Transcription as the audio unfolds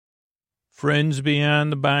Friends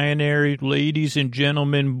beyond the binary, ladies and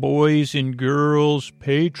gentlemen, boys and girls,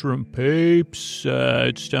 patron papes,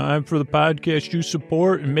 it's time for the podcast you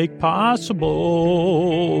support and make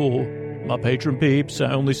possible. My patron peeps,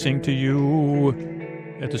 I only sing to you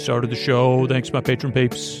at the start of the show. Thanks, my patron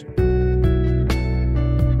peeps.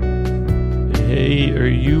 Hey, are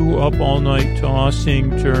you up all night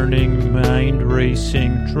tossing, turning, mind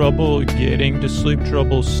racing, trouble getting to sleep,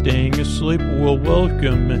 trouble staying asleep? Well,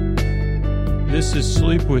 welcome. This is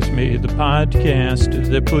Sleep With Me, the podcast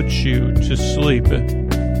that puts you to sleep.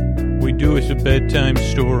 We do it a bedtime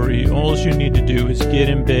story. All you need to do is get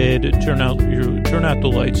in bed, turn out the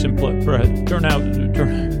lights, and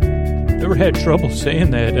never had trouble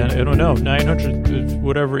saying that. I don't know, 900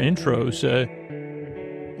 whatever intros.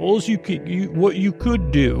 What you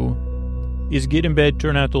could do is get in bed,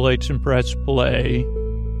 turn out the lights, and press play,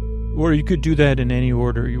 or you could do that in any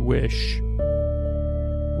order you wish.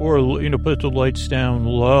 Or, put the lights down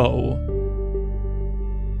low.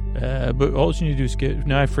 But all you need to do is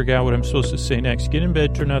now I forgot what I'm supposed to say next. Get in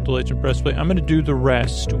bed, turn out the lights, and press play. I'm going to do the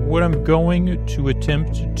rest. What I'm going to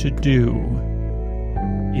attempt to do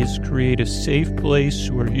is create a safe place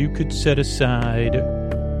where you could set aside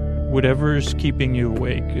whatever's keeping you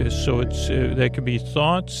awake. So it's that could be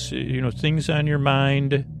thoughts, things on your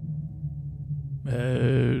mind,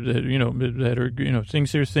 that are,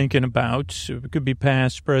 things you're thinking about. It could be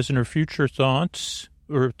past, present, or future thoughts,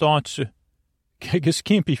 or thoughts. I guess it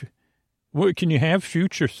can't be. What, can you have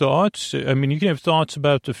future thoughts? I mean, you can have thoughts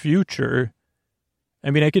about the future. I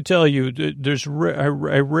mean, I could tell you I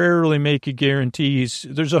rarely make guarantees.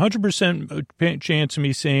 There's 100% chance of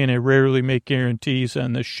me saying I rarely make guarantees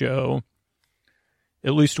on this show,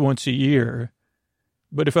 at least once a year.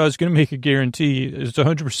 But if I was going to make a guarantee, there's a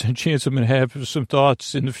 100% chance I'm going to have some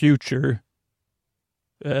thoughts in the future.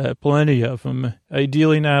 Plenty of them.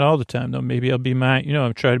 Ideally, not all the time, though. Maybe I'll be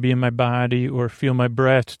I'll try to be in my body or feel my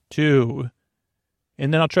breath, too.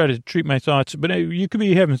 And then I'll try to treat my thoughts. But you could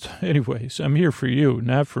be having, anyways, I'm here for you,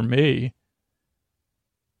 not for me.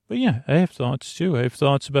 But yeah, I have thoughts, too. I have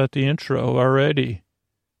thoughts about the intro already.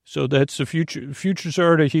 So that's the future. Future's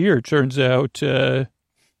already here, it turns out.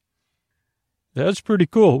 That's pretty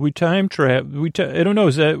cool. We time travel. I don't know.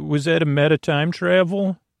 Was that a meta time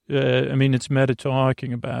travel? It's meta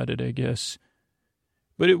talking about it, I guess.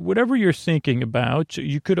 But whatever you're thinking about,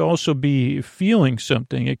 you could also be feeling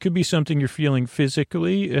something. It could be something you're feeling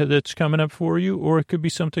physically that's coming up for you, or it could be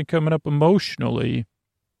something coming up emotionally.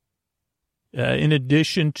 In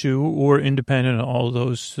addition to or independent of all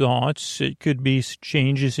those thoughts, it could be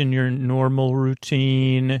changes in your normal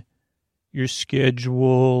routine, your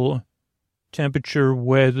schedule, temperature,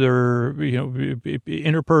 weather,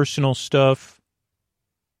 interpersonal stuff.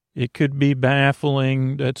 It could be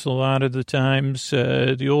baffling. That's a lot of the times.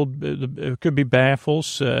 It could be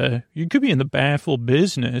baffles. You could be in the baffle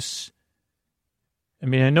business. I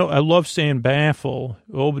mean, I know I love saying baffle.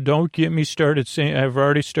 Oh, but don't get me started saying, I've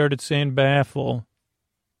already started saying baffle.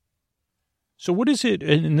 So what is it?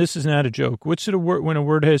 And this is not a joke. What's it when a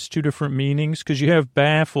word has two different meanings? Because you have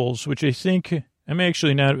baffles, which I think, I'm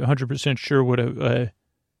actually not 100% sure what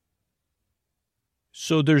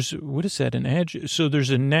so there's, what is that, an adjective? So there's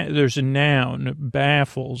a noun,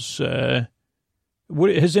 baffles. Has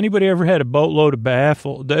anybody ever had a boatload of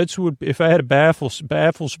baffle? That's what, if I had a baffles,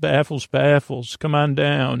 come on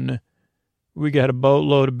down. We got a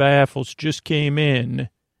boatload of baffles, just came in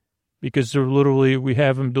because they're literally, we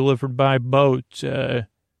have them delivered by boat.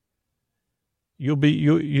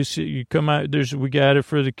 You see, you come out, we got it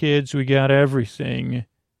for the kids, we got everything.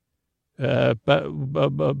 But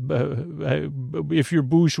if you're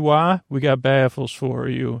bourgeois, we got baffles for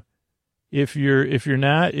you. If you're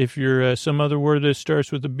not, if you're some other word that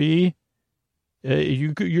starts with a B,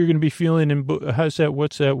 you're going to be feeling what's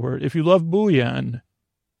that word? If you love bouillon,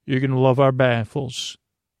 you're going to love our baffles.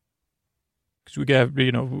 Because we got,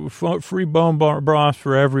 free bone broth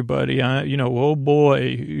for everybody. Oh boy,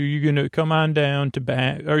 you're going to come on down to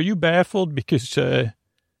Are you baffled? Because,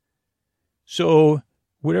 so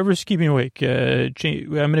whatever's keeping you awake, I'm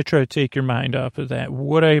going to try to take your mind off of that.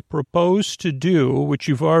 What I propose to do, which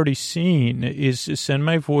you've already seen, is to send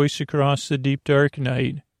my voice across the deep, dark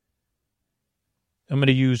night. I'm going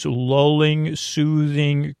to use lulling,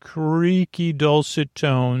 soothing, creaky, dulcet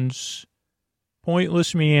tones,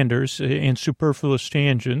 pointless meanders, and superfluous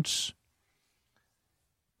tangents,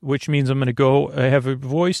 which means I'm going to I have a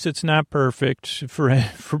voice that's not perfect for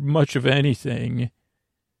much of anything.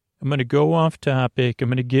 I'm going to go off topic. I'm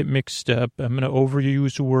going to get mixed up. I'm going to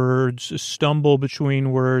overuse words, stumble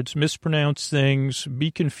between words, mispronounce things, be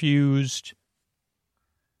confused.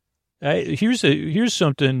 Here's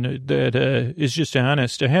something that is just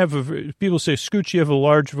honest. People say, Scooch, you have a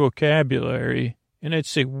large vocabulary. And I'd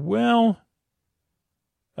say, well,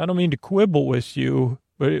 I don't mean to quibble with you,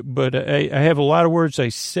 but I have a lot of words I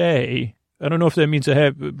say. I don't know if that means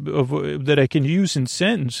that I can use in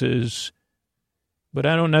sentences, but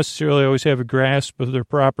I don't necessarily always have a grasp of their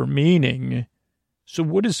proper meaning. So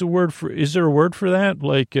what is the word for, is there a word for that?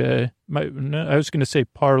 Like, I was going to say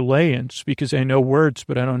parlance because I know words,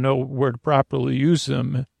 but I don't know where to properly use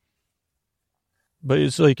them. But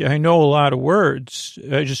it's like, I know a lot of words.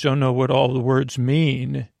 I just don't know what all the words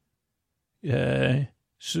mean. So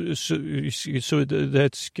it's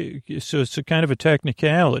a kind of a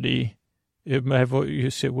technicality. You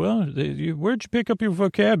say, well, where'd you pick up your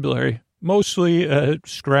vocabulary? Mostly,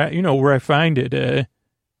 where I find it,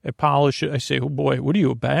 I polish it. I say, oh boy, what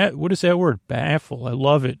is that word? Baffle. I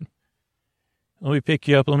love it. Let me pick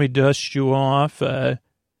you up. Let me dust you off. And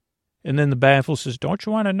then the baffle says, don't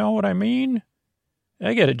you want to know what I mean?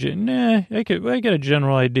 I got a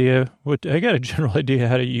general idea. I got a general idea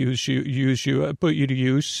how to use you, put you to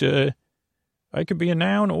use. I could be a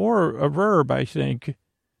noun or a verb, I think.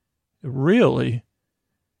 Really?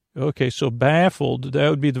 Okay, so baffled, that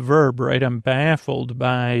would be the verb, right? I'm baffled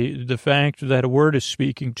by the fact that a word is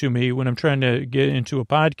speaking to me when I'm trying to get into a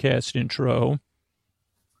podcast intro.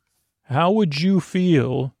 How would you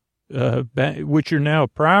feel, which you're now a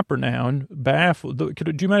proper noun, baffled? Do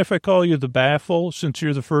you mind if I call you the baffle since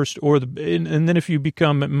you're the first, and then if you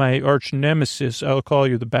become my arch nemesis, I'll call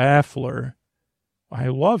you the baffler. I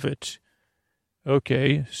love it.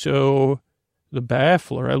 Okay, so the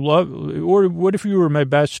baffler, or what if you were my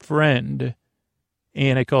best friend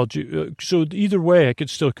and I called you, so either way I could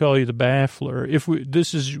still call you the baffler.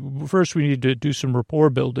 First we need to do some rapport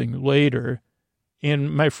building later.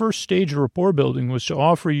 And my first stage of rapport building was to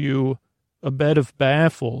offer you a bed of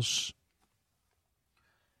baffles.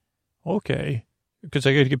 Okay, because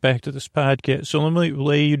I got to get back to this podcast. So let me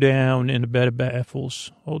lay you down in a bed of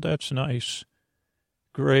baffles. Oh, that's nice.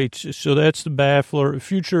 Great. So that's the baffler.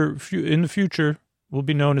 In the future, will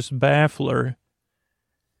be known as the baffler.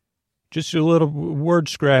 Just a little word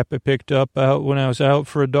scrap I picked up out when I was out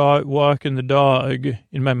for a dog, walking the dog,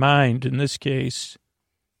 in my mind, in this case.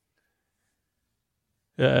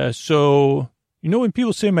 So, when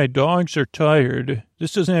people say my dogs are tired,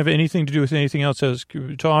 this doesn't have anything to do with anything else I was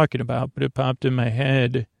talking about, but it popped in my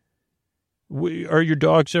head. Are your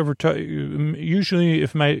dogs ever tired? Usually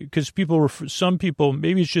because some people,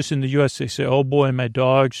 maybe it's just in the U.S., they say, oh boy, my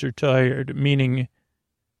dogs are tired, meaning,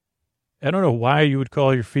 I don't know why you would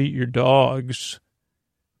call your feet your dogs,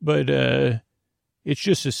 but it's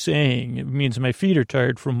just a saying. It means my feet are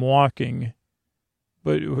tired from walking.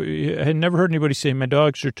 But I had never heard anybody say my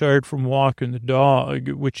dogs are tired from walking the dog,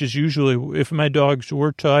 which is usually, if my dogs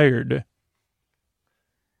were tired,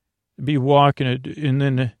 be walking it, and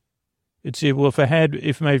then it'd say, well,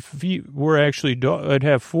 if my feet were actually, I'd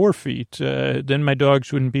have 4 feet, then my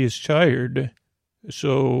dogs wouldn't be as tired.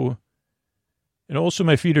 So, and also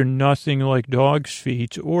my feet are nothing like dog's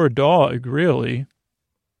feet, or a dog, really.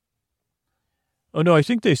 Oh, no, I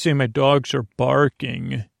think they say my dogs are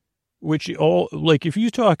barking, which if you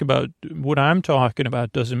talk about what I'm talking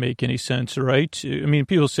about doesn't make any sense, right? I mean,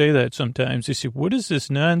 people say that sometimes. They say, what is this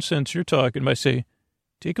nonsense you're talking about? I say,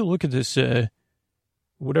 take a look at this, the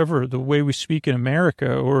way we speak in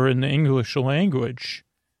America or in the English language.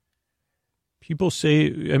 People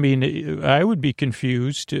say, I mean, I would be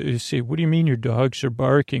confused to say, what do you mean your dogs are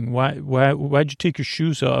barking? Why'd you take your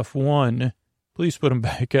shoes off? One, please put them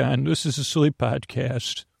back on. This is a sleep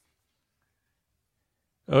podcast.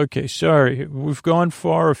 Okay, sorry. We've gone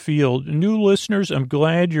far afield. New listeners, I'm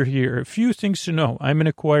glad you're here. A few things to know. I'm an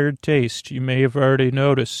acquired taste. You may have already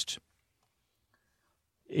noticed.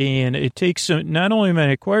 And it takes not only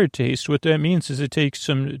my acquired taste, what that means is it takes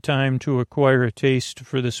some time to acquire a taste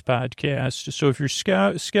for this podcast. So if you're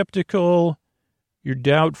skeptical, you're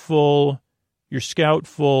doubtful, you're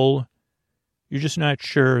scoutful, you're just not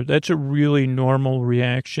sure, that's a really normal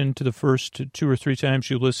reaction to the first 2 or 3 times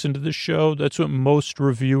you listen to the show. That's what most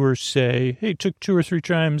reviewers say. Hey, it took 2 or 3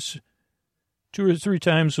 times. 2 or 3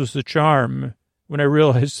 times was the charm when I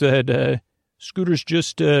realized that Scooter's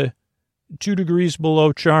just 2 degrees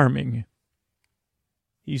below charming.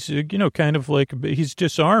 He's, kind of like, he's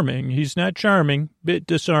disarming. He's not charming, bit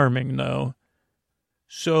disarming, though.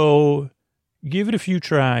 So give it a few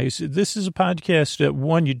tries. This is a podcast that,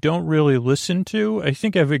 one, you don't really listen to. I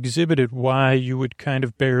think I've exhibited why you would kind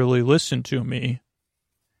of barely listen to me.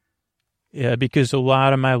 Yeah, because a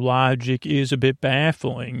lot of my logic is a bit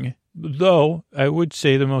baffling. Though, I would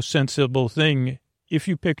say the most sensible thing if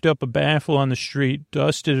you picked up a baffle on the street,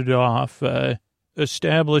 dusted it off,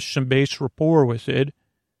 established some base rapport with it,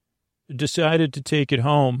 decided to take it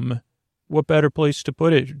home, what better place to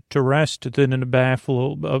put it to rest than in a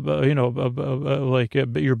baffle, like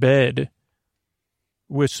your bed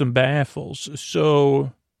with some baffles.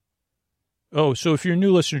 So if you're a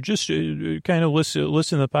new listener, just kind of listen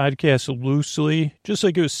to the podcast loosely, just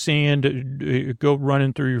like it was sand go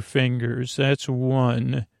running through your fingers. That's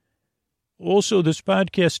one. Also, this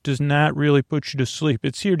podcast does not really put you to sleep.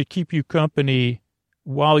 It's here to keep you company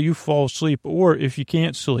while you fall asleep or if you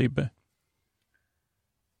can't sleep.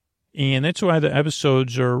 And that's why the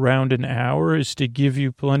episodes are around an hour, is to give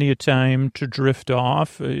you plenty of time to drift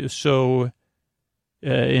off. So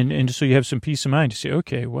you have some peace of mind to say,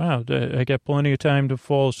 okay, wow, I got plenty of time to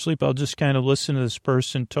fall asleep. I'll just kind of listen to this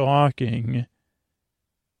person talking.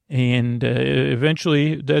 And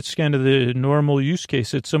eventually, that's kind of the normal use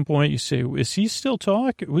case. At some point, you say, was he still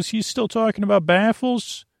talking about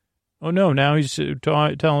baffles? Oh, no, now he's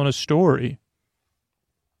telling a story.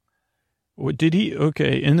 What did he?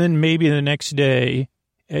 Okay. And then maybe the next day,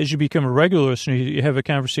 as you become a regular listener, you have a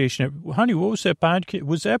conversation. Honey, what was that podcast?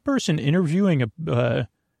 Was that person interviewing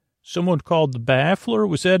someone called The Baffler?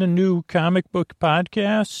 Was that a new comic book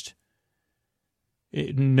podcast?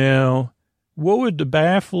 No. What would The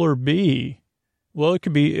Baffler be? Well, it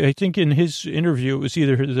could be, I think in his interview, it was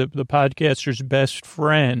either the podcaster's best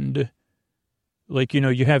friend. Like,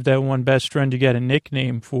 you have that one best friend you got a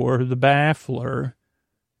nickname for, The Baffler.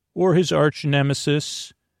 Or his arch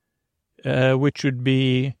nemesis, which would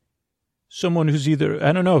be someone who's either,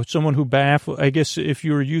 I don't know, someone who baffles. I guess if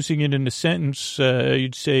you were using it in a sentence,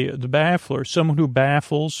 you'd say the baffler, someone who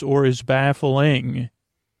baffles or is baffling.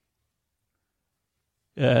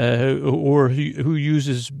 Or who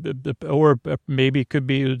uses, or maybe it could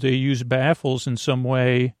be they use baffles in some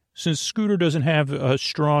way. Since Scooter doesn't have a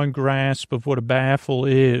strong grasp of what a baffle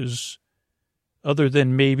is, other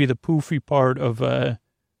than maybe the poofy part of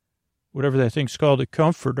whatever that thing's called, a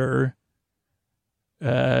comforter,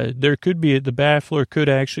 there could be, the baffler could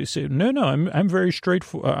actually say, no, I'm very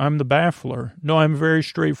straightforward. I'm the baffler. No, I'm very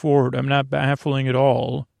straightforward. I'm not baffling at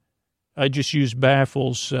all. I just use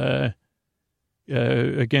baffles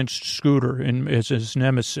against Scooter as his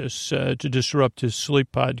nemesis to disrupt his sleep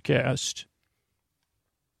podcast.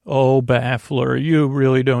 Oh, baffler, you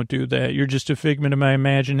really don't do that. You're just a figment of my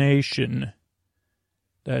imagination.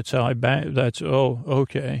 That's how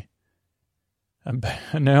okay. I'm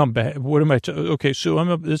back. What am I? Okay, so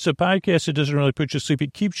it's a podcast that doesn't really put you to sleep.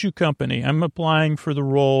 It keeps you company. I'm applying for the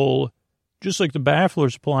role, just like the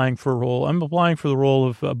baffler's applying for a role. I'm applying for the role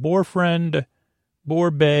of bore friend, bore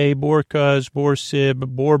bae, bore cuz, bore sib,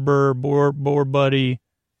 bore burr, bore buddy.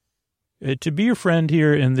 To be your friend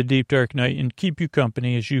here in the deep dark night and keep you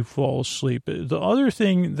company as you fall asleep. The other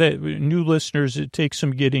thing that new listeners, it takes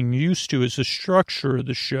some getting used to is the structure of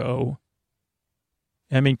the show.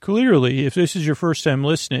 I mean, clearly, if this is your first time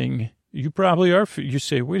listening, you probably are. You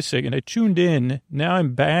say, wait a second, I tuned in. Now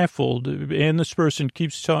I'm baffled. And this person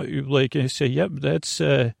keeps talking, like, I say, yep, that's,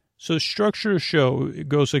 so the structure of the show, it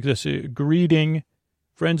goes like this. Greeting,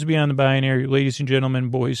 friends beyond the binary, ladies and gentlemen,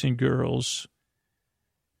 boys and girls.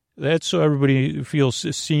 That's so everybody feels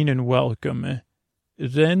seen and welcome.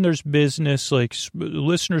 Then there's business, like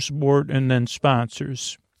listener support, and then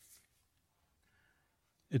sponsors.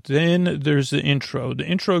 Then there's the intro. The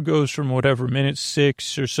intro goes from whatever, minute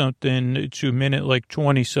 6 or something to minute like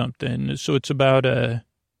 20 something. So it's about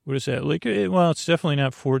what is that? Like, well, it's definitely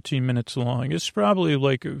not 14 minutes long. It's probably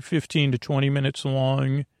like 15 to 20 minutes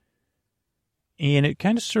long. And it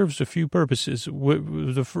kind of serves a few purposes.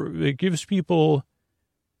 It gives people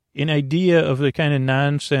an idea of the kind of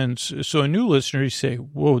nonsense. So a new listener, you say,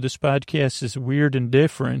 whoa, this podcast is weird and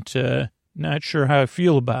different. Not sure how I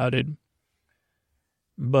feel about it.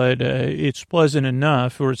 But it's pleasant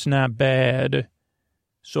enough, or it's not bad,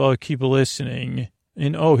 so I'll keep listening.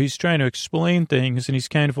 And, he's trying to explain things, and he's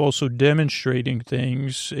kind of also demonstrating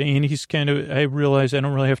things, and I realize I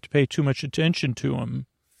don't really have to pay too much attention to him.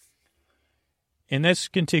 And that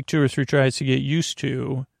can take 2 or 3 tries to get used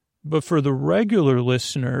to. But for the regular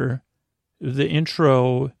listener, the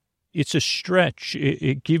intro, it's a stretch.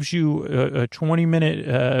 It gives you a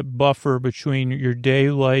 20-minute buffer between your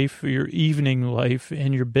day life, your evening life,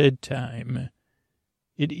 and your bedtime.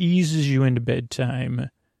 It eases you into bedtime.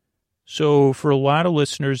 So for a lot of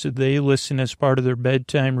listeners, they listen as part of their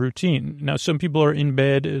bedtime routine. Now, some people are in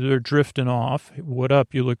bed, they're drifting off. What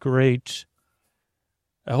up? You look great.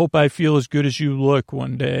 I hope I feel as good as you look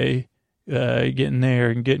one day, getting there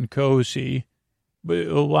and getting cozy. But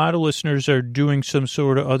a lot of listeners are doing some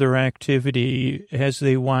sort of other activity as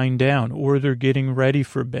they wind down, or they're getting ready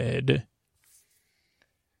for bed.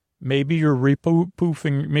 Maybe you're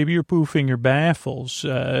poofing your baffles.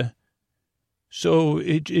 So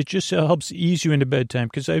it just helps ease you into bedtime,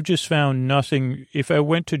 because I've just found nothing. If I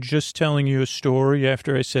went to just telling you a story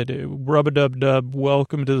after I said, rub-a-dub-dub,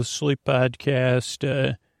 welcome to the Sleep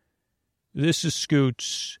Podcast. This is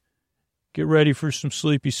Scoots. Get ready for some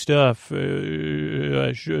sleepy stuff.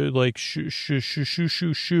 Like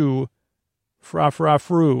shoo,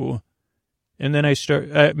 fra-fra-fru. And then I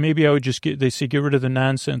start, maybe I would just they say get rid of the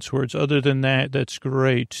nonsense words. Other than that, that's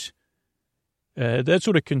great. That's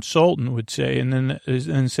what a consultant would say. And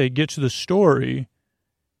then say, get to the story.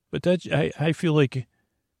 But I feel like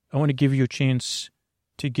I want to give you a chance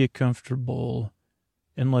to get comfortable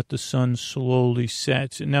and let the sun slowly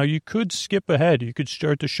set. Now, you could skip ahead. You could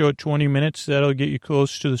start the show at 20 minutes. That'll get you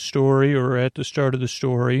close to the story or at the start of the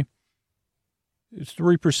story.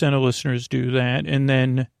 3% of listeners do that. And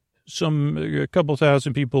then a couple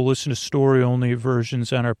thousand people listen to story-only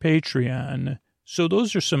versions on our Patreon. So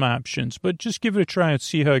those are some options. But just give it a try and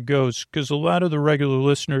see how it goes, because a lot of the regular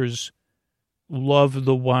listeners love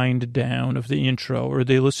the wind down of the intro, or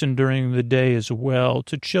they listen during the day as well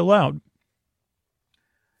to chill out.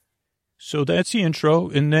 So that's the intro.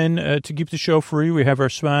 And then to keep the show free, we have our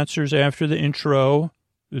sponsors after the intro.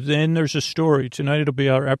 Then there's a story. Tonight it'll be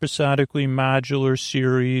our episodically modular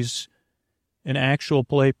series, an actual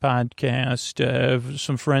play podcast of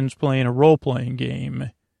some friends playing a role-playing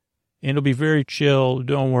game. And it'll be very chill.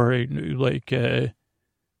 Don't worry. It's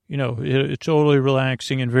totally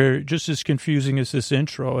relaxing and just as confusing as this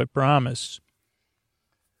intro, I promise.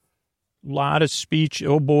 Lot of speech.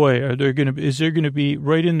 Oh boy, is there going to be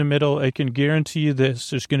right in the middle? I can guarantee you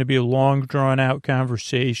this. There's going to be a long drawn out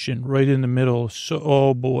conversation right in the middle. So,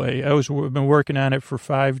 oh boy, I've been working on it for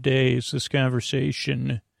 5 days, this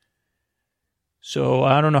conversation. So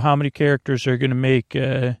I don't know how many characters are going to make.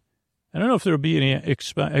 I don't know if there'll be any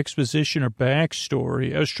exposition or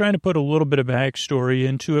backstory. I was trying to put a little bit of backstory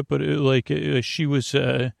into it, but she was,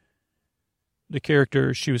 the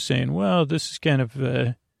character, she was saying, well, this is kind of,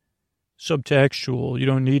 subtextual. You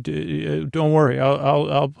don't need to. Don't worry.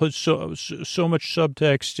 I'll put so much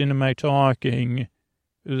subtext into my talking.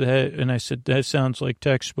 And I said that sounds like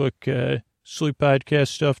textbook sleep podcast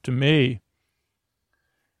stuff to me.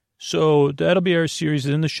 So that'll be our series.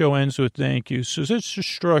 Then the show ends with thank you. So that's the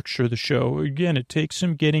structure of the show. Again, it takes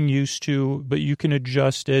some getting used to, but you can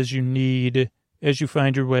adjust as you need, as you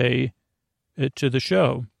find your way to the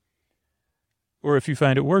show. Or if you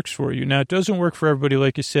find it works for you. Now, it doesn't work for everybody.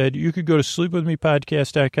 Like I said, you could go to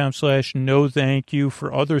sleepwithmepodcast.com/no thank you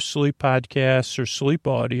for other sleep podcasts or sleep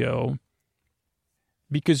audio.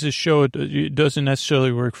 Because this show, it doesn't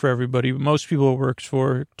necessarily work for everybody. Most people it works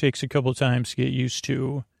for, takes a couple of times to get used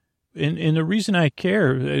to. And the reason I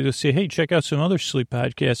care to say, hey, check out some other sleep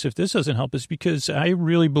podcasts if this doesn't help is because I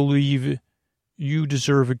really believe you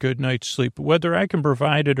deserve a good night's sleep, whether I can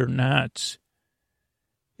provide it or not.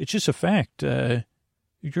 It's just a fact. You're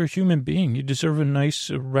a human being. You deserve a nice,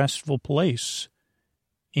 restful place.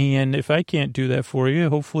 And if I can't do that for you,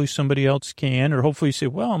 hopefully somebody else can. Or hopefully you say,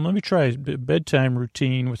 well, let me try a bedtime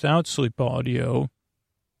routine without sleep audio.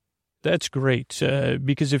 That's great.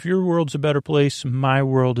 Because if your world's a better place, my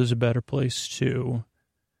world is a better place too.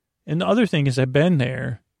 And the other thing is I've been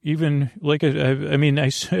there. Even like, I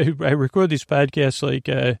record these podcasts like,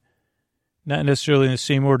 not necessarily in the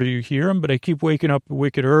same order you hear them, but I keep waking up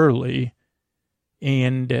wicked early.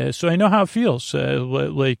 And so I know how it feels,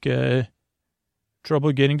 trouble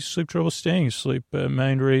getting to sleep, trouble staying asleep,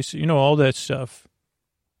 mind racing, all that stuff.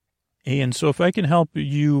 And so if I can help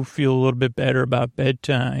you feel a little bit better about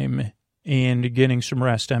bedtime and getting some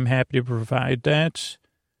rest, I'm happy to provide that.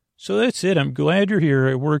 So that's it. I'm glad you're here.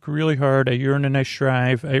 I work really hard. I yearn and I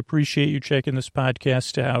strive. I appreciate you checking this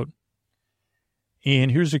podcast out.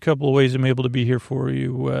 And here's a couple of ways I'm able to be here for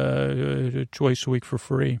you twice a week for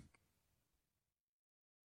free.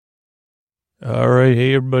 All right.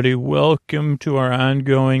 Hey, everybody. Welcome to our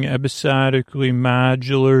ongoing episodically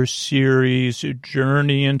modular series,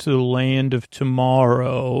 Journey into the Land of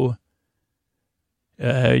Tomorrow.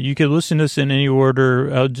 You can listen to this in any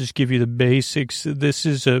order. I'll just give you the basics. This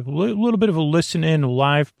is a little bit of a listen-in,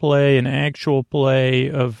 live play, an actual play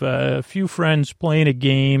of a few friends playing a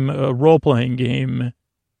game, a role-playing game.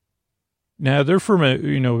 Now, they're from they're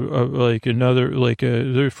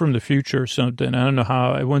from the future or something. I don't know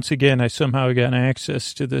how. Once again, I somehow got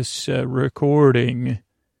access to this recording.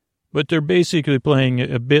 But they're basically playing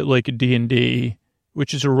a bit like a D&D,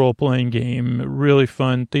 which is a role-playing game. Really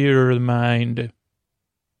fun, theater of the mind.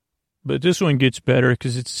 But this one gets better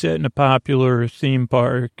because it's set in a popular theme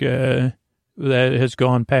park that has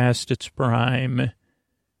gone past its prime.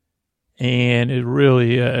 And it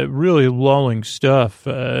really, really lulling stuff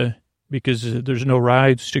because there's no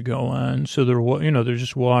rides to go on. So they're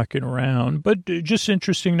just walking around. But just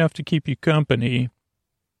interesting enough to keep you company.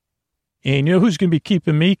 And you know who's going to be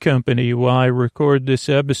keeping me company while I record this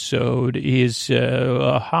episode is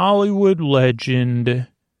a Hollywood legend.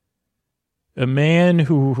 A man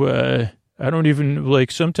who, sometimes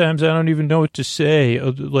I don't even know what to say.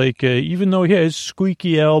 Even though he has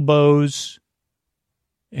squeaky elbows,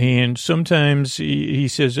 and sometimes he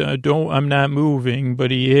says, I'm not moving,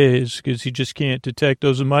 but he is, because he just can't detect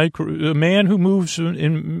those a man who moves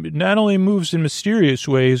not only moves in mysterious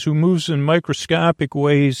ways, who moves in microscopic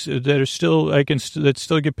ways that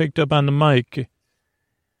still get picked up on the mic.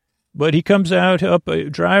 But he comes out,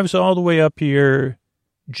 drives all the way up here,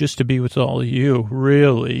 just to be with all of you,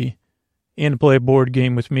 really, and to play a board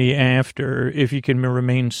game with me after, if you can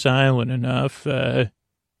remain silent enough.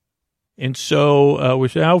 And so,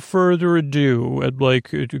 without further ado, I'd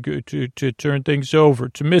like to turn things over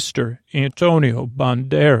to Mr. Antonio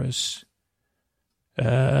Banderas.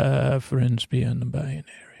 Friends beyond the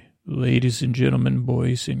binary, ladies and gentlemen,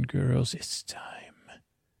 boys and girls, it's time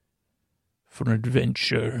for an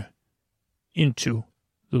adventure into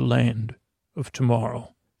the land of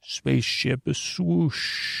tomorrow. Spaceship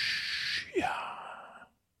swoosh. Yeah.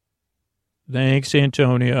 Thanks,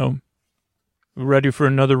 Antonio. We're ready for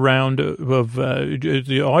another round of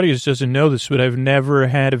the audience doesn't know this, but I've never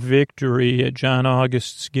had a victory at John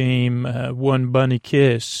August's game, One Bunny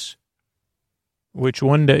Kiss, which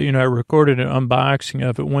one day, I recorded an unboxing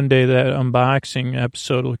of it. One day that unboxing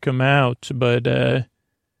episode will come out. But, I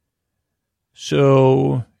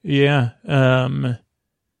still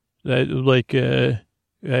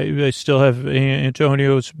have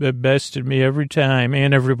Antonio's bested me every time,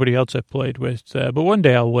 and everybody else I played with. But one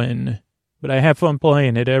day I'll win. But I have fun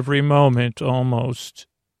playing it every moment, almost.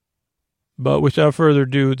 But without further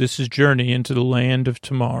ado, this is Journey into the Land of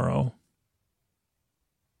Tomorrow.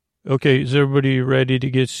 Okay, is everybody ready to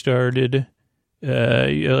get started?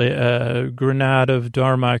 Granada of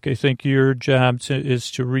Darmok, I think your job is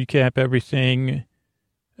to recap everything,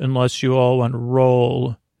 unless you all want to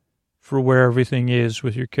roll for where everything is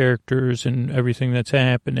with your characters and everything that's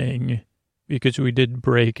happening, because we did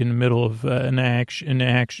break in the middle of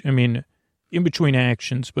in between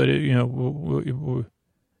actions, but oh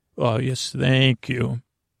yes, thank you.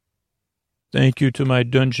 Thank you to my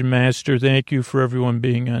dungeon master. Thank you for everyone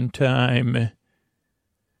being on time.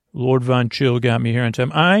 Lord Von Chill got me here on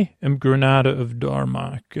time. I am Granada of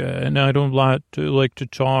Darmok, and I don't like to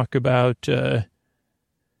talk about the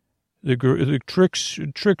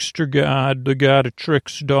trickster god, the god of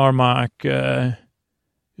tricks, Darmok.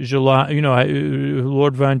 There's a lot,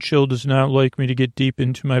 Lord Von Chill does not like me to get deep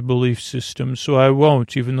into my belief system, so I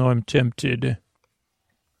won't, even though I'm tempted.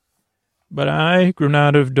 But I,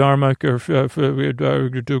 Granada of Darmok,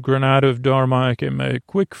 am a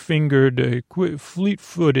quick-fingered,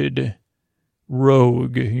 fleet-footed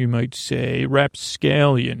rogue, you might say,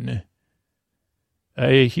 rapscallion.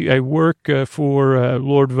 I work for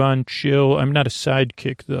Lord Von Chill. I'm not a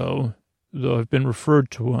sidekick, though I've been referred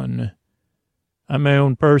to one. I'm my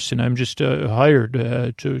own person. I'm just hired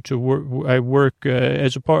to work. I work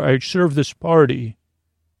as a part. I serve this party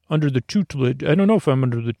under the tutelage. I don't know if I'm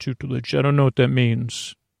under the tutelage. I don't know what that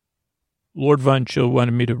means. Lord Von Chill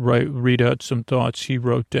wanted me to read out some thoughts he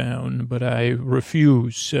wrote down, but I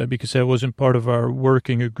refuse because that wasn't part of our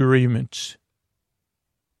working agreement.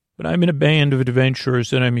 But I'm in a band of adventurers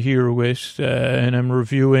that I'm here with, and I'm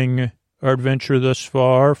reviewing our adventure thus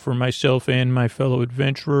far for myself and my fellow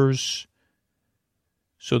adventurers,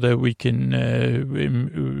 so that we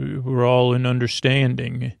can, we're all in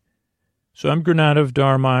understanding. So I'm Granada of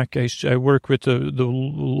Darmok. I work with the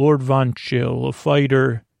Lord Von Chill, a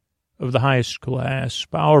fighter of the highest class,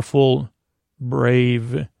 powerful,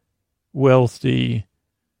 brave, wealthy.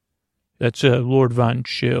 That's Lord Von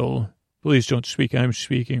Chill. Please don't speak. I'm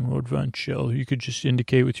speaking, Lord Von Chill. You could just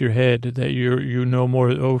indicate with your head that you know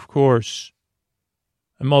more. Oh, of course.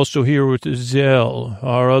 I'm also here with Zell,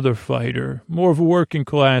 our other fighter, more of a working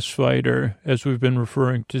class fighter, as we've been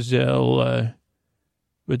referring to Zell.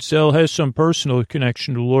 But Zell has some personal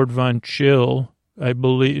connection to Lord Von Chill. I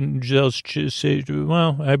believe I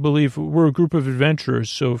believe we're a group of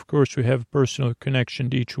adventurers, so of course we have a personal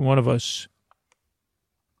connection to each one of us.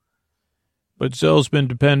 But Zell's been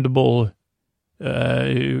dependable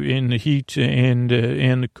in the heat and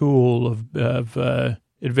the cool of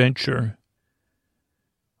adventure.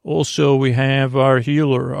 Also, we have our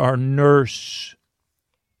healer, our nurse,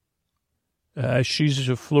 She's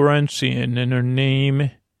a Florentian in her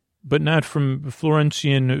name, but not from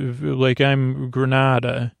Florentian, like I'm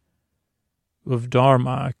Granada of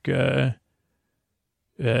Darmok.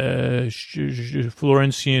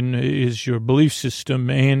 Florentian is your belief system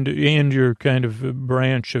and your kind of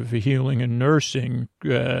branch of healing and nursing.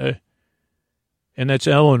 And that's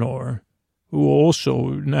Eleanor, who also,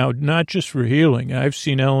 now, not just for healing. I've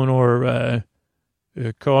seen Eleanor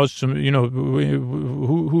cause some,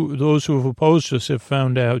 who those who have opposed us have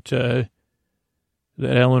found out that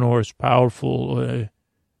Eleanor is powerful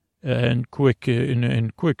and quick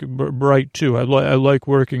and bright too. I like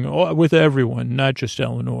working with everyone, not just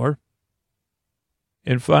Eleanor.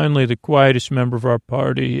 And finally, the quietest member of our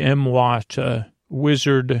party, M. Watt,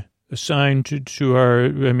 wizard assigned to our,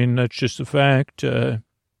 that's just a fact.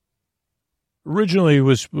 Originally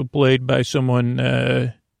was played by someone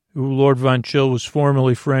who Lord Von Chill was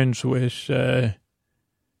formerly friends with,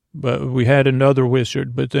 but we had another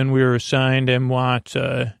wizard, but then we were assigned M. Watt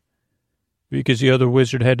because the other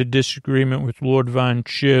wizard had a disagreement with Lord Von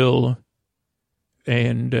Chill,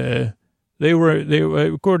 and they were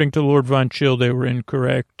according to Lord Von Chill, they were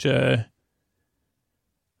incorrect.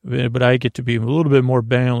 But I get to be a little bit more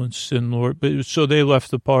balanced than Lord. But so they left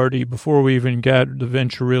the party before we even got the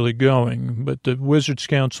venture really going. But the Wizards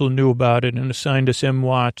Council knew about it and assigned us M.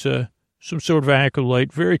 Watt, some sort of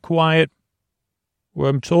acolyte, very quiet. Well,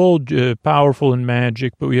 I'm told powerful in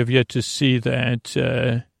magic, but we have yet to see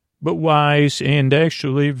that. But wise and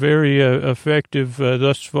actually very effective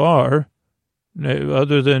thus far.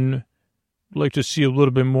 Other than like to see a little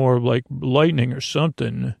bit more like lightning or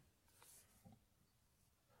something.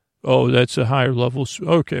 Oh, that's a higher level.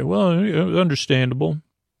 Okay, well, understandable.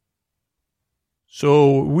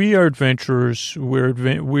 So we are adventurers.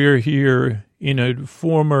 We're here in a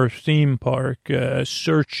former theme park,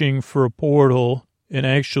 searching for a portal, and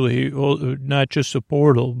actually not just a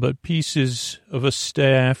portal, but pieces of a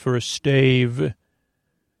staff or a stave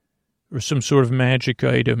or some sort of magic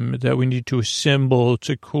item that we need to assemble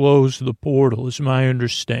to close the portal, is my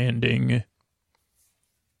understanding.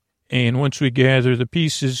 And once we gather the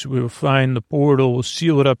pieces, we'll find the portal, we'll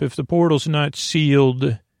seal it up. If the portal's not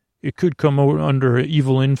sealed, it could come under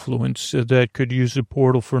evil influence that could use the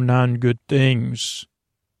portal for non-good things.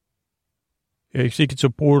 I think it's a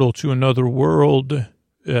portal to another world,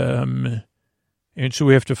 and so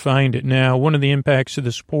we have to find it. Now, one of the impacts of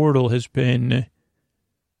this portal has been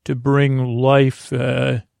to bring life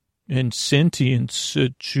and sentience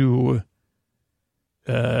to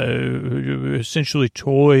essentially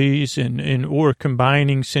toys and or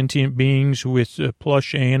combining sentient beings with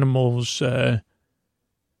plush animals, or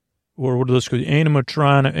what are those called?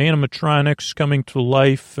 Animatronics coming to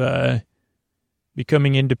life,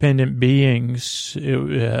 becoming independent beings,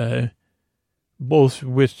 both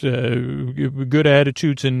with good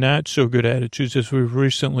attitudes and not so good attitudes, as we've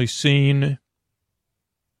recently seen.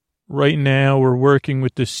 Right now, we're working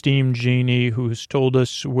with the Steam Genie, who has told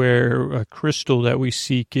us where a crystal that we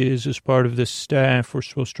seek is as part of this staff we're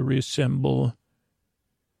supposed to reassemble.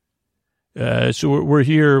 So we're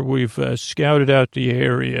here. We've scouted out the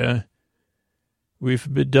area.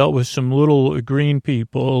 We've dealt with some little green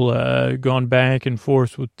people, gone back and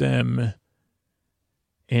forth with them.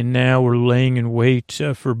 And now we're laying in wait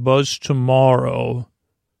for Buzz Tomorrow,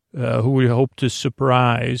 who we hope to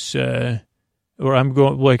surprise. Or I'm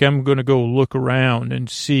going to go look around and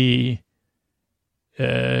see.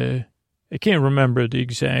 I can't remember the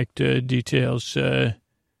exact details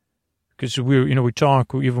because we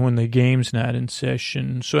talk even when the game's not in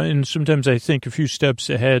session. So, and sometimes I think a few steps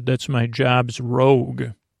ahead. That's my job as rogue.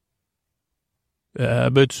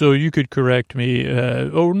 But so you could correct me.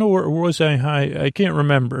 Oh no, or was I high? I can't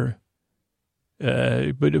remember.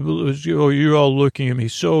 But it was. Oh, you're all looking at me.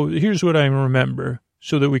 So here's what I remember.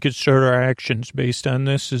 So that we could start our actions based on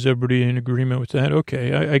this. Is everybody in agreement with that?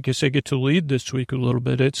 Okay, I guess I get to lead this week a little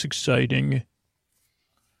bit. It's exciting.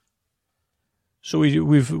 So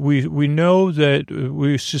we know that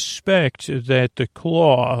we suspect that the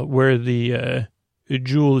claw where the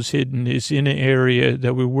jewel is hidden is in an area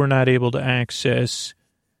that we were not able to access.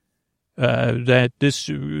 That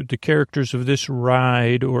the characters of this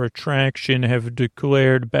ride or attraction have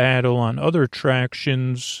declared battle on other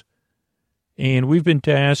attractions. And we've been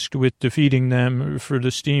tasked with defeating them for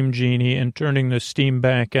the Steam Genie and turning the steam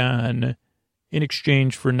back on in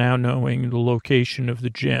exchange for now knowing the location of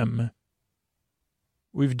the gem.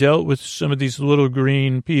 We've dealt with some of these little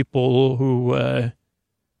green people who,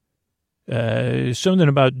 something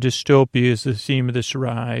about dystopia is the theme of this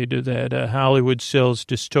ride, that Hollywood sells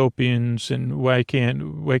dystopians, and why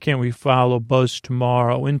can't we follow Buzz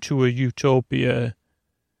Tomorrow into a utopia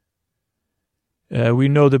We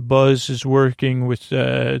know that Buzz is working with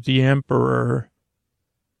the Emperor,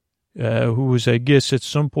 who was, I guess, at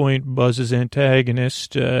some point Buzz's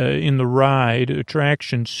antagonist in the Ride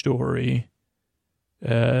attraction story.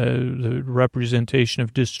 The representation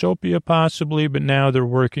of dystopia, possibly, but now they're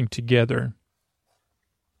working together.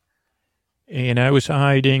 And I was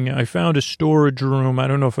hiding. I found a storage room. I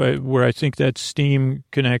don't know where I think that's Steam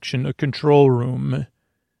connection, a control room.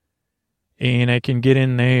 And I can get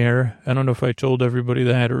in there. I don't know if I told everybody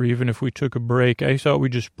that or even if we took a break. I thought we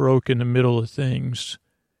just broke in the middle of things.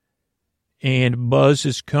 And Buzz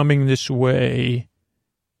is coming this way.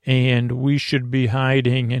 And we should be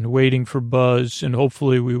hiding and waiting for Buzz. And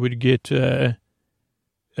hopefully we would get, we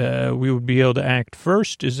would be able to act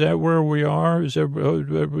first. Is that where we are? Is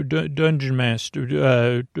that Dungeon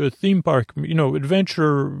Master, theme park,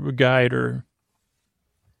 adventure guider?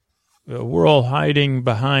 We're all hiding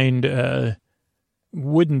behind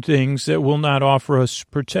wooden things that will not offer us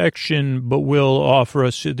protection, but will offer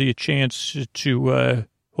us the chance to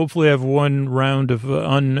hopefully have one round of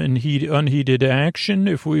unheeded action.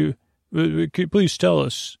 If we could please tell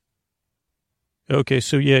us. Okay,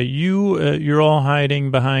 so yeah, you're all hiding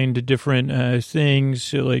behind different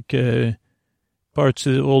things like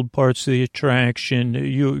old parts of the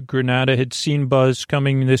attraction. Granada had seen Buzz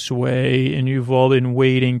coming this way, and you've all been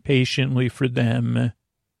waiting patiently for them.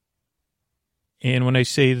 And when I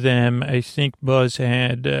say them, I think Buzz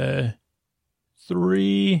had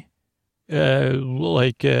 3,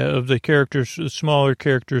 of the characters, smaller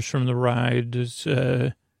characters from the ride.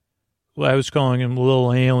 I was calling them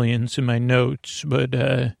little aliens in my notes,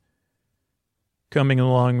 but coming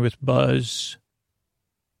along with Buzz.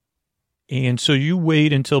 And so you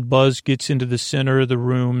wait until Buzz gets into the center of the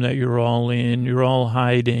room that you're all in. You're all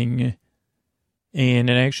hiding. And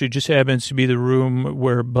it actually just happens to be the room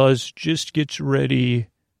where Buzz just gets ready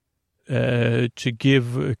to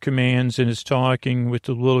give commands and is talking with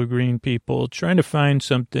the little green people, trying to find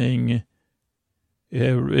something.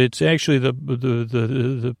 It's actually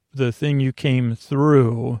the thing you came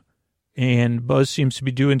through. And Buzz seems to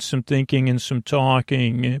be doing some thinking and some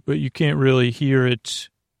talking, but you can't really hear it.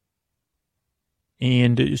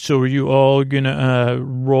 And so are you all gonna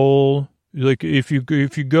roll? Like if you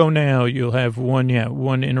go now, you'll have one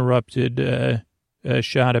interrupted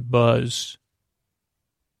shot at Buzz.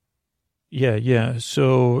 Yeah.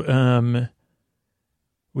 So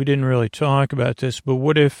we didn't really talk about this, but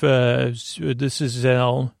what if this is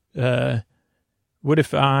Zell? What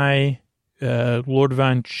if I, Lord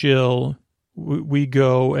Von Chill, we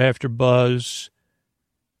go after Buzz,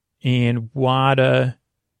 and Wada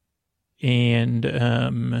and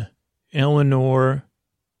Eleanor,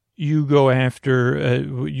 you go after,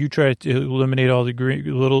 you try to eliminate all the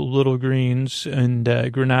little greens, and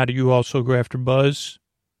Granada, you also go after Buzz.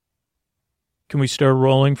 Can we start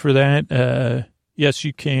rolling for that? Yes,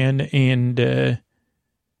 you can. And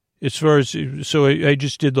as far as, so I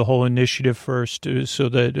just did the whole initiative first, so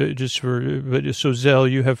that so Zell,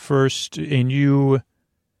 you have first, and you're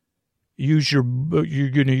going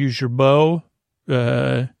to use your bow.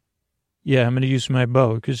 Yeah, I'm going to use my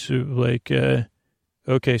bow because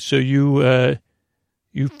okay, so you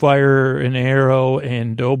fire an arrow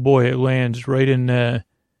and oh boy, it lands right in the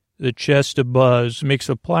chest of Buzz. Makes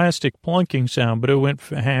a plastic plunking sound, but it went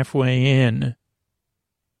halfway in.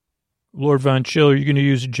 Lord Von Chill, are you going to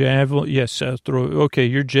use a javelin? Yes, I'll throw. Okay,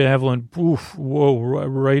 your javelin,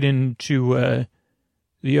 right into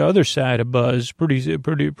the other side of Buzz.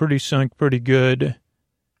 Pretty sunk, pretty good.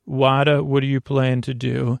 Wada, what do you plan to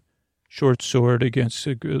do? Short sword against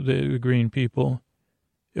the green people.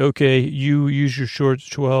 Okay, you use your short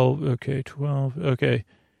 12. Okay, 12. Okay.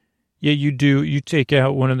 Yeah, you do. You take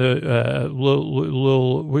out one of the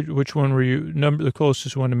little which one were you? The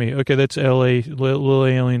closest one to me. Okay, that's LA, Little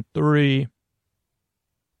Alien 3.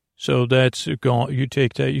 So that's gone. You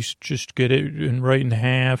take that. You just get it right in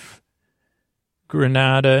half.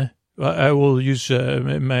 Granada. I will use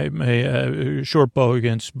my short bow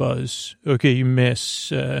against Buzz. Okay, you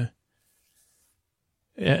miss.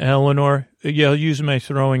 Eleanor. Yeah, I'll use my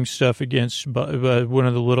throwing stuff against one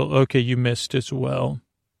of the little. Okay, you missed as well.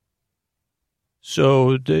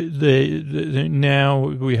 So now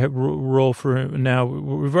we have roll for now.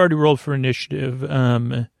 We've already rolled for initiative,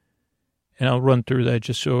 and I'll run through that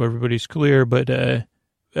just so everybody's clear. But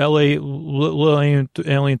Alien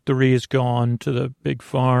 3 is gone to the big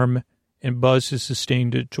farm, and Buzz has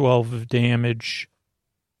sustained 12 of damage.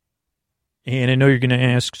 And I know you're going to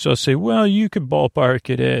ask, so I'll say, well, you could ballpark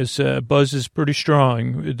it as Buzz is pretty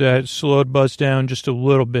strong. That slowed Buzz down just a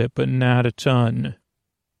little bit, but not a ton.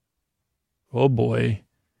 Oh, boy.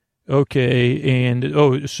 Okay,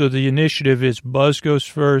 and, so the initiative is Buzz goes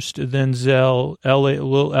first, then Zell,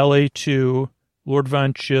 LA2, Lord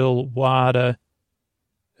Von Chill, Wada,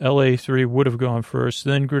 LA3 would have gone first,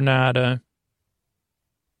 then Granada,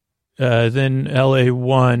 then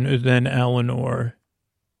LA1, then Eleanor.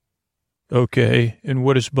 Okay, and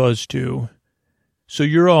what does Buzz do? So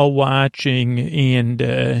you're all watching,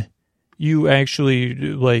 and you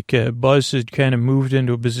actually, Buzz had kind of moved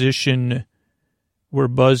into a position where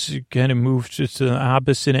Buzz kind of moved to the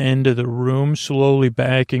opposite end of the room, slowly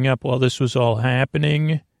backing up while this was all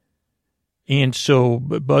happening. And so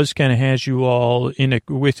Buzz kind of has you all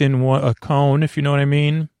within a cone, if you know what I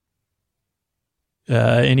mean.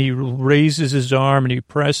 And he raises his arm and he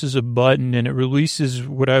presses a button and it releases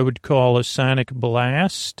what I would call a sonic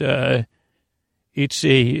blast. It's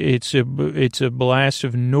a blast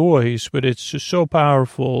of noise, but it's so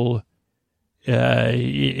powerful.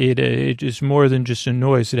 It is more than just a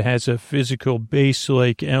noise. It has a physical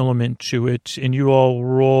bass-like element to it, and you all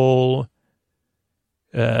roll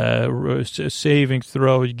a saving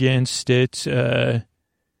throw against it.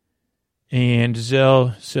 And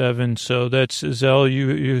Zell 7, so that's Zell.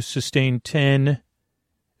 You sustain 10.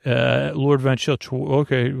 Lord Von Chill,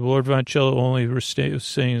 Lord Von Chill only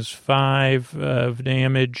sustains 5 of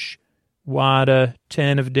damage. Wada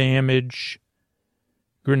 10 of damage.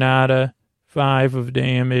 Granada 5 of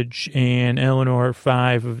damage, and Eleanor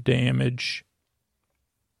 5 of damage.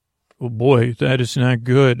 Oh boy, that is not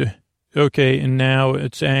good. Okay, and now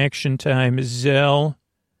it's action time. Zell.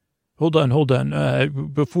 Hold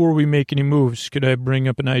on. Before we make any moves, could I bring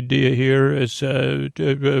up an idea here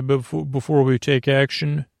before we take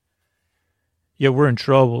action? Yeah, we're in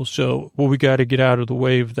trouble, so we got to get out of the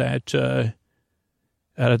way of that,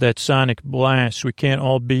 sonic blast. We can't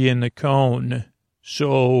all be in the cone.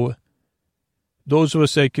 So those of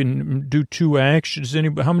us that can do 2 actions,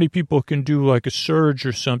 how many people can do like a surge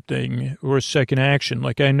or something, or a second action?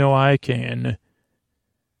 Like I know I can.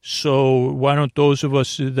 So why don't those of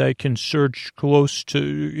us that can surge close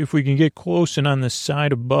to, if we can get close and on the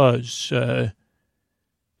side of Buzz,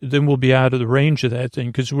 then we'll be out of the range of that thing,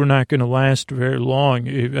 because we're not going to last very long.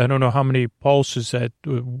 I don't know how many pulses that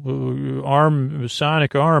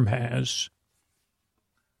sonic arm has.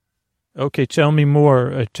 Okay, tell me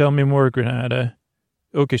more. Granada.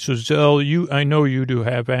 Okay, so Zell, I know you do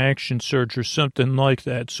have action surge or something like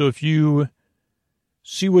that. So if you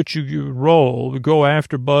see what you roll, go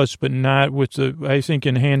after Buzz, but not with I think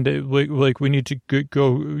in hand, like we need to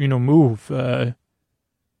go, move.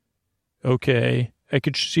 Okay, I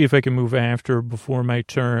could see if I can move after before my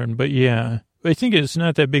turn, but yeah, I think it's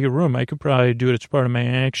not that big a room. I could probably do it as part of my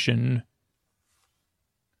action.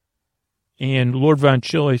 And Lord Von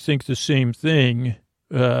Chill, I think the same thing.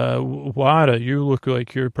 Wada, you look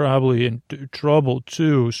like you're probably in trouble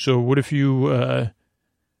too. So what if you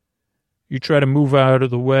try to move out of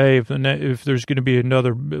the way if there's going to be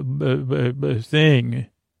another thing?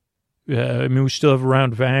 I mean, we still have a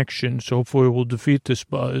round of action, so hopefully we'll defeat this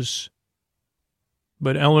Buzz.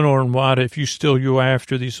 But Eleanor and Wada, if you still go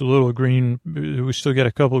after these little green, we still got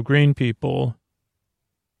a couple of green people.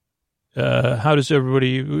 How does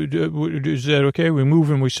everybody, is that okay? We move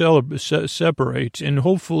and we separate, and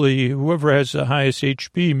hopefully whoever has the highest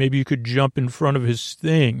HP, maybe you could jump in front of his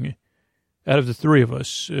thing out of the 3 of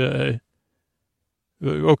us.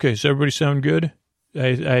 Okay, so everybody sound good?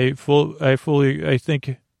 I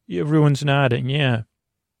think everyone's nodding, yeah.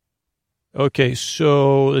 Okay,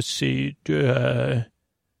 so let's see,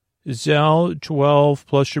 Zell, 12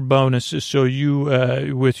 plus your bonuses. So you,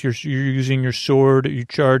 you're using your sword, you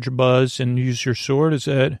charge Buzz and use your sword. Is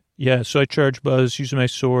that? Yeah. So I charge Buzz, use my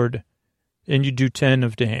sword, and you do 10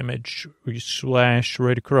 of damage. You slash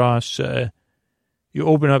right across. You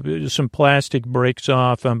open up, some plastic breaks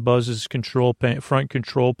off on Buzz's front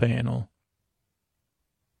control panel.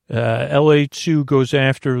 LA2 goes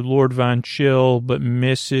after Lord Von Chill, but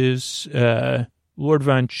misses. Lord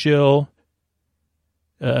Von Chill.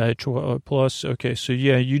 12 plus. Okay, so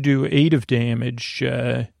yeah, you do 8 of damage.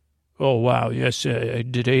 Oh, wow. Yes, I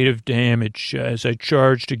did 8 of damage as I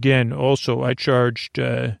charged again. Also, I charged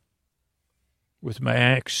with my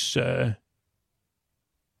axe.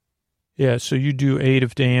 Yeah, so you do 8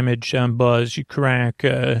 of damage on Buzz. You crack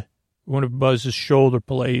one of Buzz's shoulder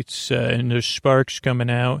plates, and there's sparks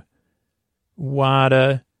coming out.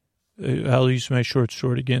 Wada, I'll use my short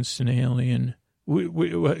sword against an alien.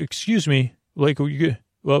 Excuse me.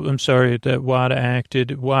 Well, I'm sorry that Wada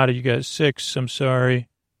acted. Wada, you got 6. I'm sorry.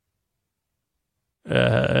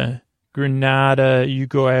 Granada, you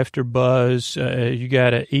go after Buzz. You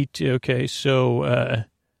got an 8. Okay, so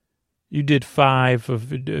you did 5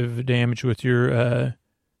 of damage with your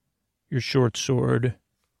your short sword.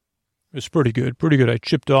 It's pretty good. Pretty good. I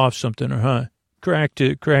chipped off something, huh? Cracked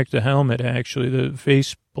the helmet, actually. The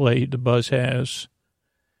face plate the Buzz has.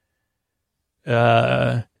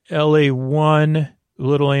 LA1,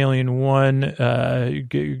 Little Alien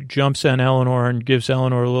 1, jumps on Eleanor and gives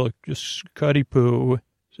Eleanor a little just cutty poo.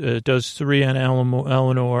 Does 3 on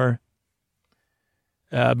Eleanor.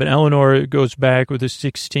 But Eleanor goes back with a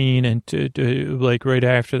 16, and like right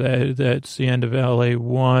after that, that's the end of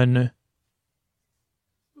LA1.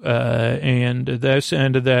 And that's the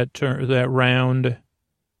end of that round.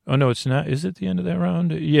 Oh, no, it's not. Is it the end of that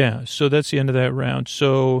round? Yeah, so that's the end of that round.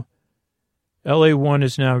 So LA1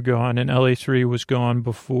 is now gone, and LA3 was gone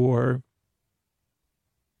before.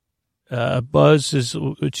 Buzz is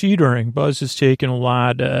teetering. Buzz is taking a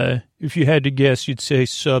lot. If you had to guess, you'd say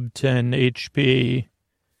sub 10 HP.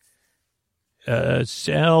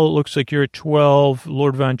 Sal, looks like you're at 12.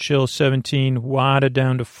 Lord Von Chill, 17. Wada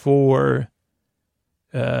down to 4.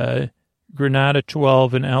 Granada,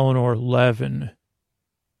 12. And Eleanor, 11.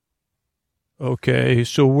 Okay,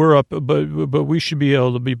 so we're up, but we should be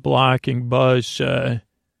able to be blocking Buzz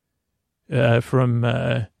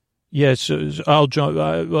from... Yes, I'll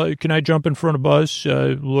jump. Can I jump in front of Buzz?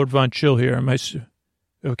 Lord Von Chill here.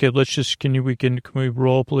 Okay, let's just... Can we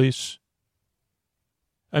roll, please?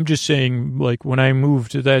 I'm just saying, like, when I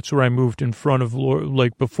moved, that's where I moved in front of,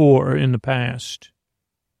 like, before, in the past.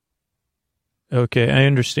 Okay, I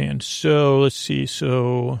understand. So, let's see.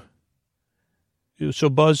 So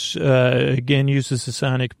Buzz, again, uses the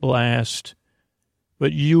Sonic Blast,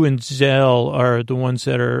 but you and Zell are the ones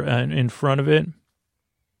that are in front of it.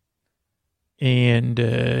 And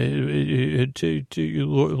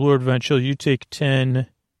Lord Von Chill, you take 10...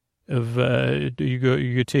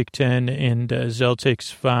 you take 10 and Zell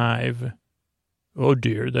takes 5. Oh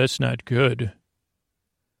dear, that's not good.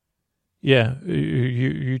 Yeah,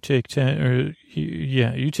 you take 10, or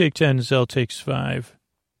you take 10, Zell takes 5.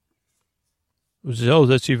 Zell,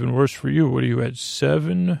 that's even worse for you. What are you at,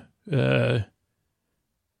 7?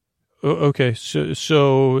 Okay,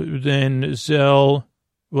 so then Zell,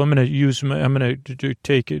 well, I'm gonna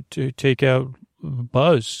take out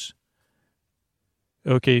Buzz.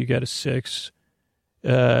 Okay, you got a 6.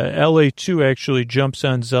 LA2 actually jumps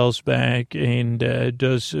on Zell's back and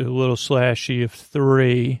does a little slashy of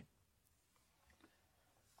 3.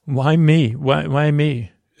 Why me? Why me?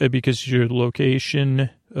 Because your location.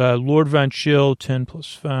 Lord Von Chill, 10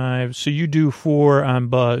 plus 5. So you do 4 on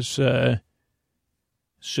Buzz.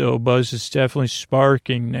 So Buzz is definitely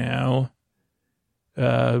sparking now.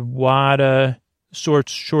 Wada, short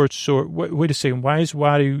sword. Wait a second. Why is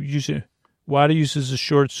Wada using... Wada uses a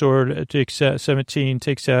short sword, takes out 17,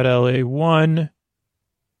 takes out LA1.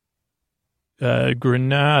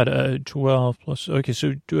 Granada, 12 plus, okay,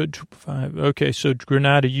 so 5. Okay, so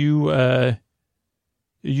Granada, you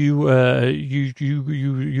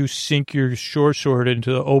sink your short sword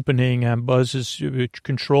into the opening on Buzz's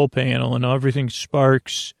control panel, and everything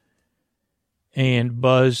sparks, and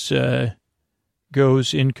Buzz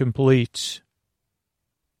goes incomplete.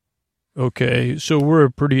 Okay, so we're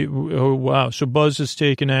oh, wow. So Buzz is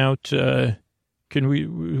taken out. Do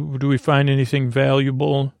we find anything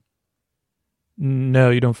valuable? No,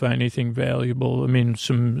 you don't find anything valuable. I mean,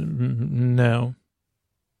 no.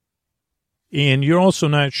 And you're also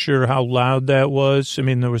not sure how loud that was. I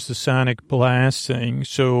mean, there was the Sonic Blast thing,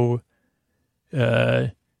 so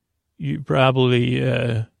you probably,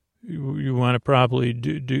 you want to probably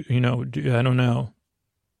do I don't know.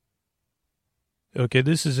 Okay,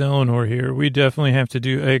 this is Eleanor here. We definitely have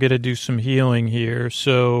to I got to do some healing here.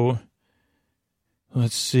 So,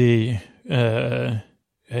 let's see. I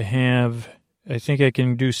think I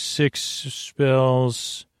can do 6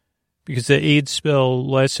 spells. Because the aid spell,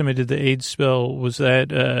 last time I did the aid spell, was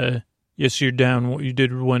that, yes, you're down. You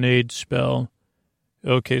did 1 aid spell.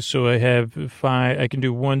 Okay, so I have 5. I can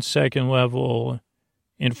do 1 second level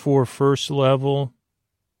and 4 first level.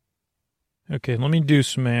 Okay, let me do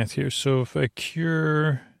some math here. So if I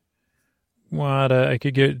cure Wada, I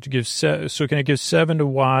could give 7. So can I give 7 to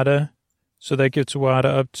Wada? So that gets Wada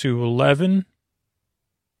up to 11.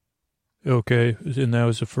 Okay, and that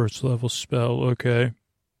was a first level spell. Okay.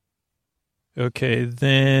 Okay,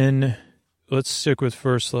 then let's stick with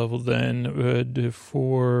first level then.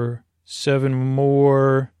 4, 7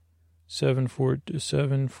 more, 7,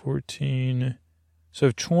 14. So I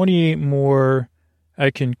have 28 more I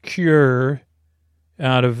can cure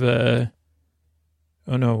out of, 4,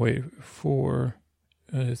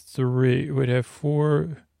 3, wait, I have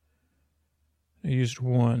 4, I used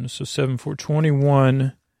 1, so 7, 4,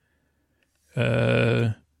 21,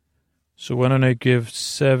 so why don't I give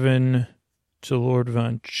 7 to Lord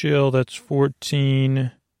Von Chill. That's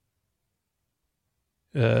 14.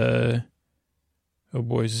 Oh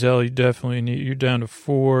boy, Zell, you're down to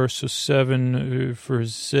 4. So 7 for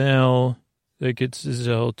Zell. That gets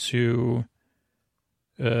Zell to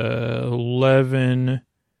 11.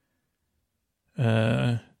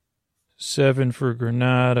 7 for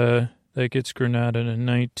Granada. That gets Granada to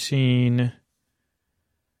 19.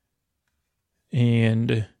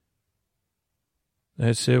 And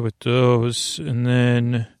that's it with those. And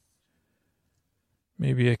then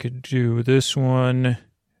maybe I could do this one.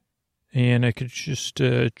 And I could just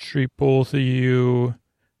treat both of you.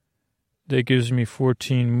 That gives me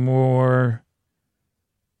 14 more.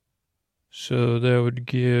 So that would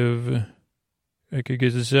give... I could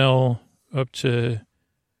get Zell up to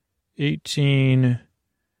 18.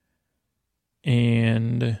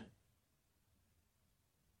 And...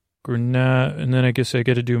 Granada, and then I guess I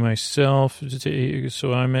got to do myself.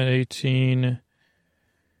 So I'm at 18.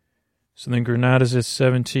 So then Granada's at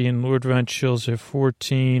 17. Lord Von Chill's at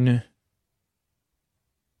 14.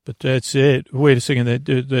 But that's it. Wait a second.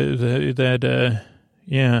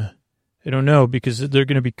 Yeah. I don't know, because they're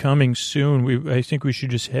going to be coming soon. I think we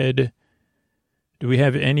should just head. Do we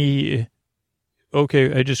have any?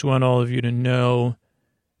 Okay, I just want all of you to know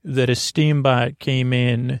that a Steambot came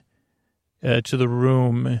in to the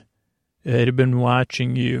room. It had been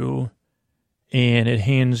watching you, and it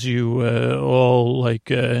hands you all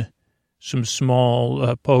like some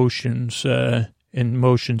small potions and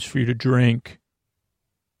motions for you to drink.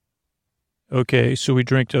 Okay, so we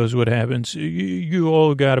drink those. What happens? You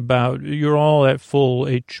all you're all at full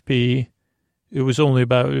HP. It was only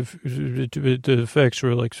about, the effects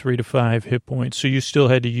were like 3 to 5 hit points. So you still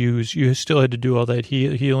had to do all that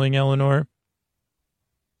healing, Eleanor?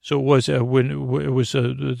 So it was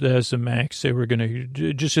that's the max they were going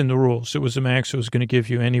to, just in the rules, it was the max it was going to give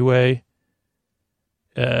you anyway.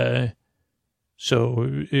 So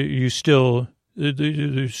you still,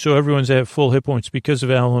 so everyone's at full hit points because of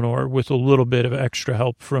Eleanor, with a little bit of extra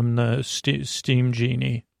help from the steam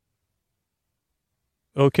genie.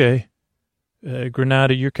 Okay.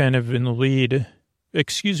 Granada, you're kind of in the lead.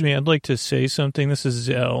 Excuse me, I'd like to say something. This is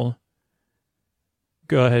Zell.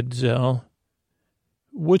 Go ahead, Zell.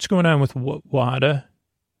 What's going on with Wada?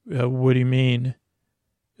 What do you mean?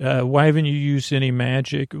 Why haven't you used any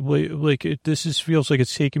magic? Feels like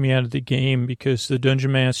it's taking me out of the game, because the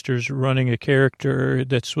Dungeon Master's running a character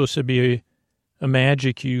that's supposed to be a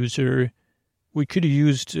magic user. We could have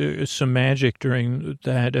used some magic during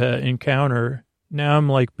that encounter. Now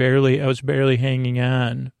I'm I was barely hanging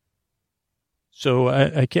on. So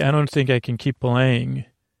I don't think I can keep playing.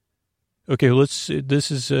 Okay,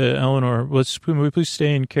 this is Eleanor. Can we please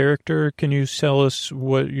stay in character? Can you tell us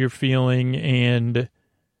what you're feeling and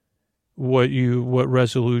what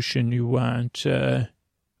resolution you want?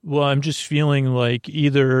 Well, I'm just feeling like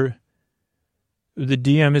either the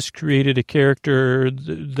DM has created a character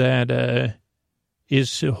that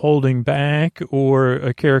is holding back, or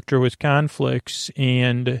a character with conflicts,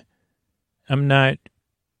 and I'm not.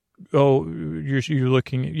 Oh, you're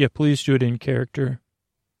looking. Yeah, please do it in character.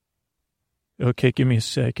 Okay, give me a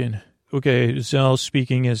second. Okay, Zell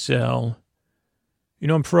speaking as Zell.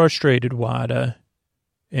 I'm frustrated, Wada,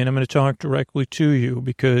 and I'm going to talk directly to you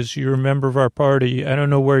because you're a member of our party. I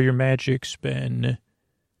don't know where your magic's been,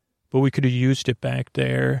 but we could have used it back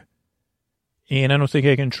there. And I don't think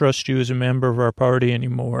I can trust you as a member of our party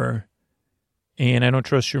anymore. And I don't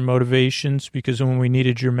trust your motivations, because when we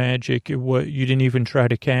needed your magic, you didn't even try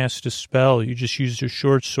to cast a spell. You just used a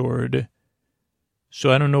short sword.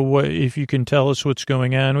 So I don't know if you can tell us what's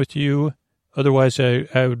going on with you. Otherwise, I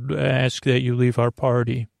would ask that you leave our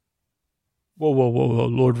party. Whoa,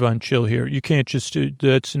 Lord Von Chill here. You can't just,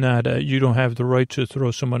 that's not, you don't have the right to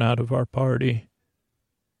throw someone out of our party.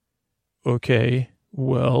 Okay,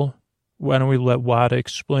 well, why don't we let Wada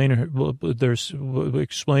explain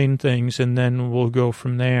things, and then we'll go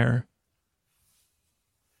from there.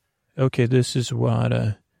 Okay, this is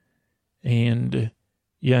Wada. And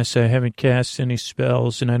yes, I haven't cast any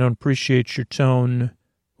spells, and I don't appreciate your tone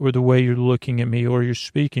or the way you're looking at me or you're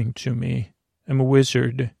speaking to me. I'm a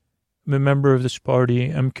wizard. I'm a member of this party.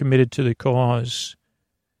 I'm committed to the cause.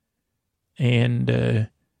 And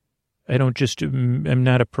I'm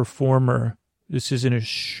not a performer. This isn't a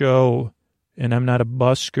show, and I'm not a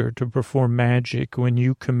busker to perform magic when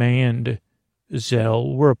you command,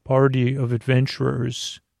 Zell. We're a party of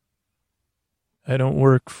adventurers. I don't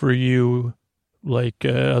work for you like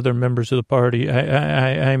other members of the party.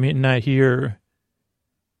 I'm not here.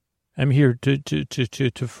 I'm here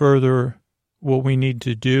to further what we need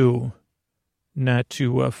to do, not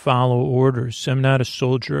to follow orders. I'm not a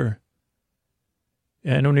soldier.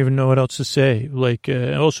 I don't even know what else to say. Like,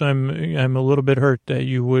 also, I'm a little bit hurt that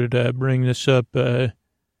you would bring this up.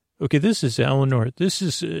 Okay, this is Eleanor. This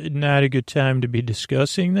is not a good time to be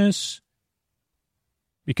discussing this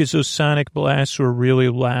because those sonic blasts were really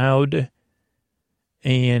loud.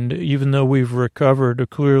 And even though we've recovered,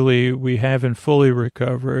 clearly we haven't fully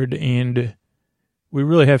recovered. And we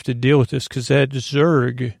really have to deal with this because that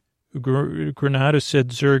Zerg, Granada said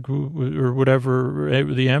Zerg or whatever,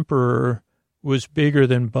 the Emperor, was bigger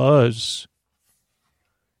than Buzz.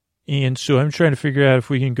 And so I'm trying to figure out if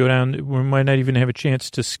we can go down. We might not even have a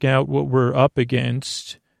chance to scout what we're up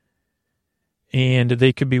against. And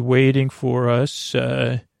they could be waiting for us.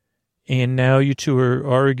 And now you two are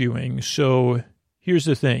arguing. So here's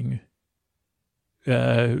the thing.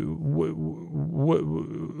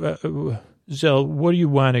 Zell, what do you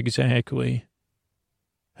want exactly?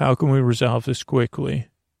 How can we resolve this quickly?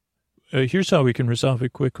 Here's how we can resolve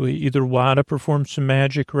it quickly. Either Wada performs some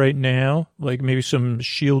magic right now, like maybe some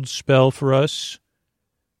shield spell for us,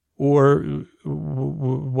 or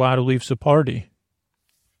Wada leaves the party.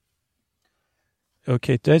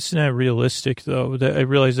 Okay, that's not realistic, though. I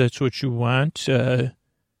realize that's what you want,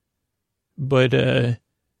 but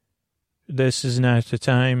this is not the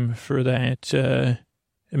time for that.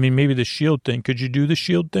 I mean, maybe the shield thing. Could you do the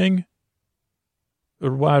shield thing?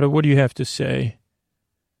 Or Wada, what do you have to say?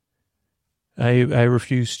 I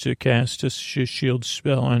refuse to cast a shield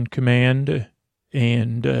spell on command,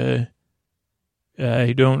 and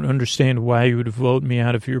I don't understand why you would vote me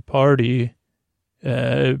out of your party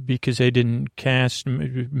because I didn't cast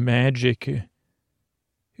magic.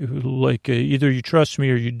 Like, either you trust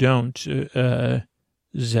me or you don't,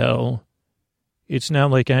 Zell. It's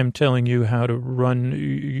not like I'm telling you how to run.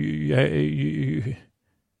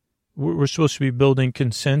 We're supposed to be building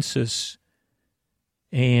consensus.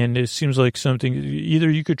 And it seems like something,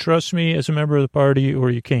 either you could trust me as a member of the party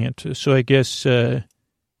or you can't. So I guess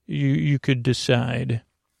you could decide.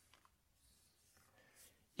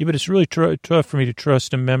 Yeah, but it's really tough for me to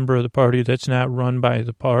trust a member of the party that's not run by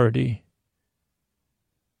the party.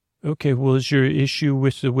 Okay, well, is your issue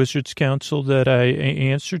with the Wizards Council that I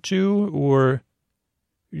answer to? Or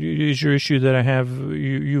is your issue that I have,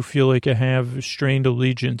 you feel like I have strained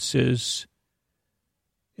allegiances?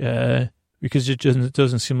 Because it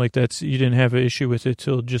doesn't seem like you didn't have an issue with it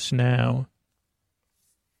till just now.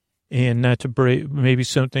 And not to break, maybe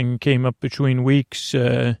something came up between weeks.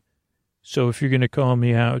 So if you're going to call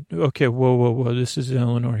me out, okay, whoa, this is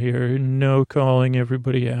Eleanor here. No calling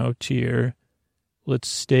everybody out here. Let's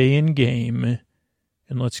stay in game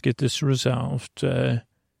and let's get this resolved. I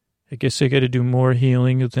guess I got to do more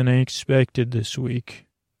healing than I expected this week.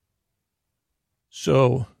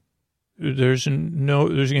 So there's not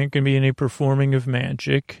going to be any performing of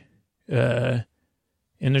magic, and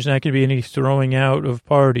there's not going to be any throwing out of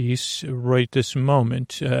parties right this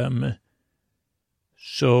moment.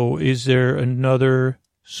 So is there another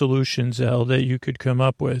solution, Zell, that you could come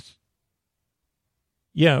up with?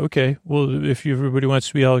 Yeah, okay. Well, if everybody wants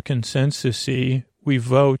to be all consensus-y, we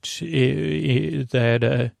vote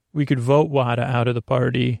that we could vote Wada out of the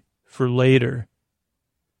party for later.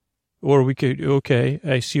 Or we could, okay,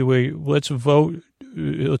 I see where, let's have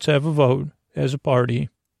a vote as a party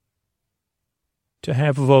to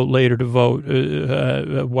have a vote later to vote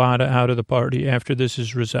Wada out of the party after this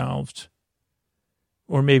is resolved.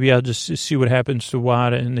 Or maybe I'll just see what happens to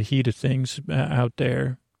Wada in the heat of things out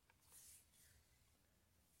there.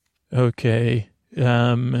 Okay,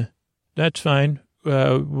 that's fine.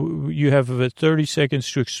 You have 30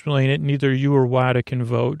 seconds to explain it. Neither you or Wada can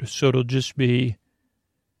vote, so it'll just be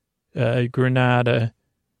Granada,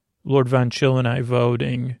 Lord Von Chill and I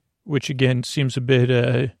voting, which again seems a bit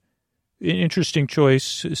an interesting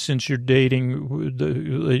choice since you're dating.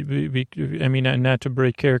 I mean, not to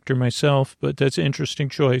break character myself, but that's an interesting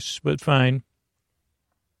choice, but fine.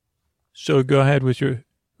 So go ahead with your,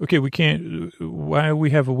 okay, we can't, why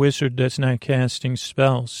we have a wizard that's not casting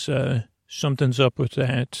spells? Something's up with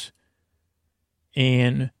that.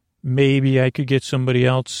 And maybe I could get somebody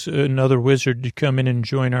else, another wizard, to come in and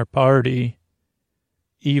join our party,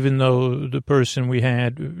 even though the person we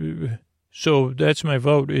had. So that's my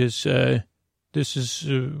vote is, that's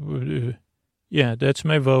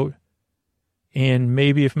my vote. And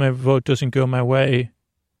maybe if my vote doesn't go my way,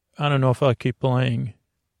 I don't know if I'll keep playing.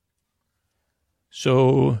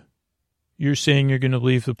 So you're saying you're going to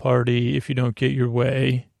leave the party if you don't get your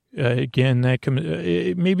way. Again, that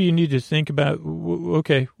maybe you need to think about,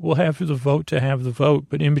 okay, we'll have the vote to have the vote,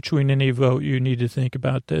 but in between any vote, you need to think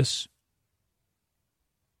about this.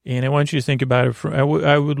 And I want you to think about it.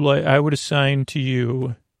 I would assign to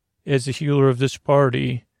you, as the healer of this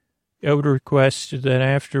party, I would request that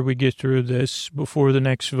after we get through this, before the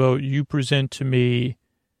next vote, you present to me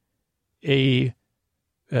a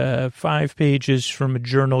 5 pages from a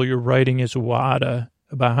journal you're writing as a WADA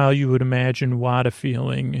about how you would imagine WADA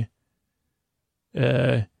feeling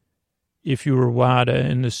if you were WADA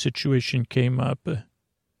and this situation came up.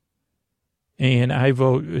 And I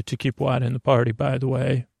vote to keep WADA in the party, by the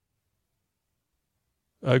way.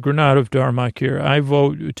 Granada of Darmok here. I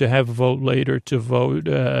vote to have a vote later to vote,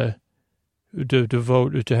 to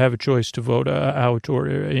have a choice to vote out or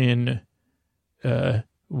in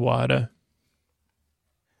WADA.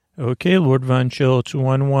 Okay, Lord Von Chill, it's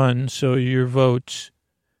 1-1, so your vote,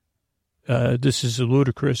 this is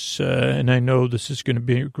ludicrous, and I know this is going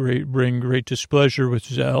to bring great displeasure with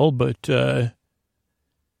Zell, but, well,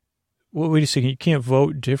 wait a second, you can't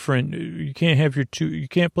vote different, you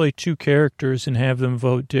can't play 2 characters and have them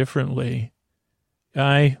vote differently.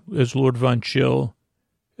 I, as Lord Von Chill,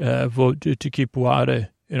 vote to keep WADA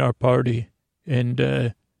in our party, and,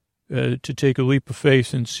 to take a leap of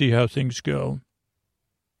faith and see how things go.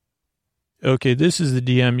 Okay, this is the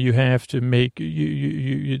DM you have to make.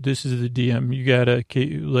 This is the DM. You gotta,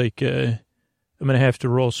 like, I'm gonna have to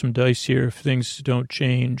roll some dice here if things don't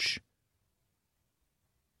change.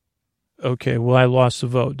 Okay, well, I lost the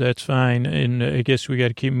vote. That's fine, and I guess we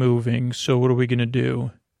gotta keep moving. So what are we gonna do?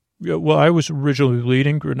 Well, I was originally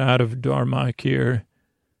leading Granada of Darmok here.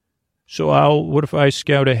 So what if I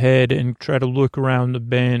scout ahead and try to look around the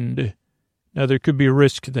bend? Now, there could be a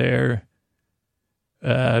risk there.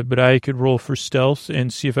 But I could roll for stealth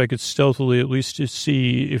and see if I could stealthily at least to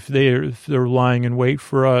see if they're lying in wait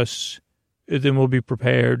for us. Then we'll be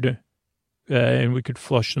prepared, and we could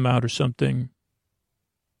flush them out or something.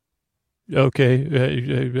 Okay,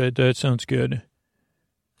 that sounds good.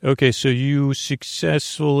 Okay, so you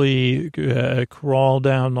successfully crawl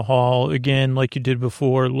down the hall again like you did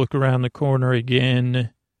before, look around the corner again,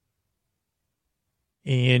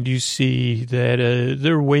 and you see that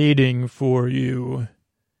they're waiting for you.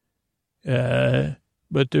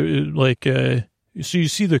 But they're like, so you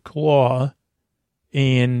see the claw,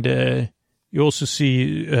 and you also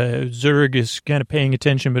see Zerg is kind of paying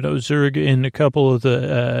attention, but Zerg and a couple of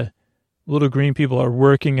the little green people are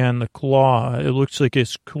working on the claw. It looks like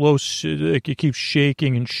it's close, like it keeps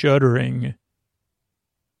shaking and shuddering.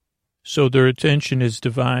 So their attention is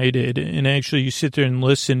divided, and actually you sit there and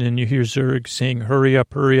listen, and you hear Zerg saying, hurry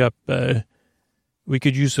up, we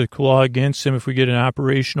could use the claw against him if we get it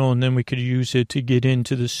operational, and then we could use it to get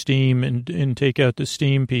into the steam and take out the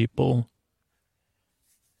steam people.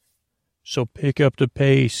 So pick up the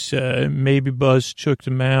pace. Maybe Buzz took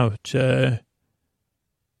them out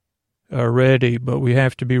already, but we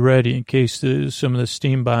have to be ready in case some of the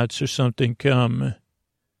steam bots or something come.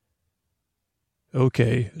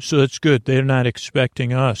 Okay, so that's good. They're not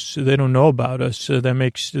expecting us. They don't know about us. So they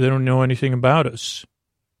don't know anything about us.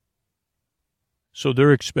 So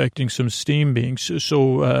they're expecting some steam beings.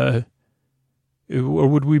 So,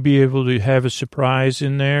 would we be able to have a surprise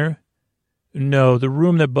in there? No, the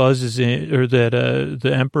room that Buzz is in, or that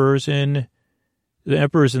the Emperor's in, the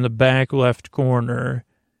Emperor's in the back left corner.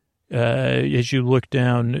 As you look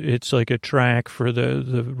down, it's like a track for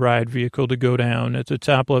the ride vehicle to go down. At the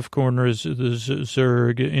top left corner is the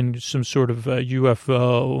Zerg in some sort of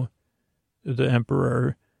UFO, the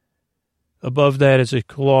Emperor. Above that is a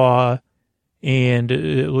claw, and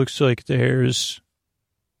it looks like there's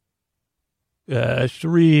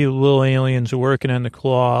 3 little aliens working on the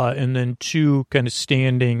claw, and then 2 kind of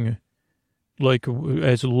standing like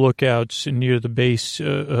as lookouts near the base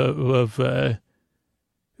of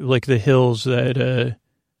like the hills that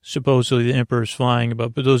supposedly the Emperor's flying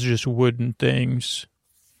above, but those are just wooden things.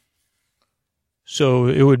 So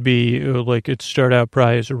it would be like it'd start out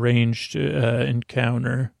probably as a ranged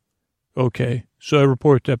encounter. Okay, so I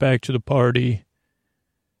report that back to the party.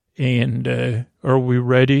 And are we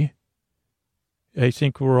ready? I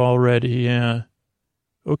think we're all ready, yeah.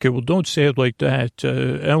 Okay, well, don't say it like that.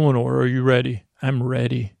 Eleanor, are you ready? I'm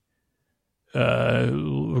ready.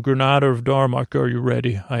 Granada of Darmok, are you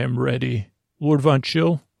ready? I am ready. Lord Von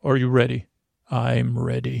Chill, are you ready? I'm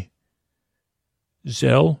ready.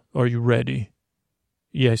 Zell, are you ready?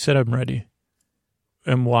 Yeah, I said I'm ready.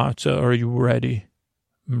 And Watsa, are you ready?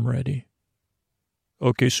 I'm ready.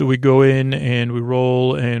 Okay, so we go in and we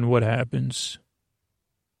roll, and what happens?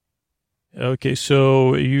 Okay,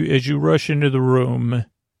 so as you rush into the room,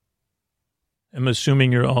 I'm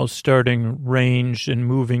assuming you're all starting ranged and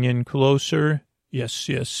moving in closer.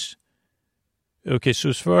 Yes. Okay, so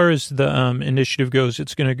as far as the initiative goes,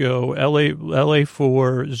 it's going to go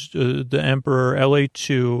LA4, the Emperor,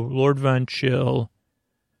 LA2, Lord Von Chill,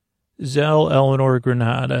 Zell, Eleanor,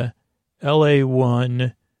 Granada,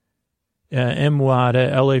 LA1,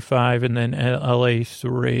 MWATA, LA5, and then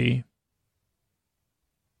LA3.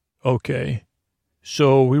 Okay.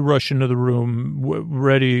 So we rush into the room,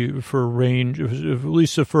 ready for range, at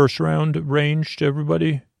least the first round ranged,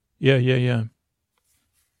 everybody? Yeah.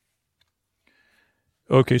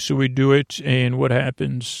 Okay, so we do it, and what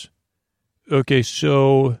happens? Okay,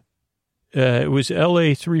 so it was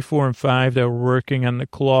LA 3, 4, and 5 that were working on the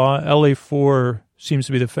claw. LA 4 seems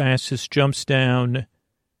to be the fastest, jumps down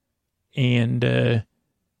and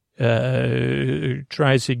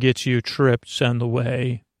tries to get you tripped on the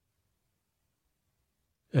way.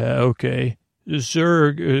 Okay.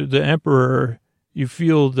 Zurg, the Emperor, you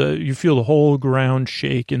feel the whole ground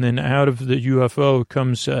shake, and then out of the UFO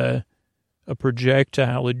comes a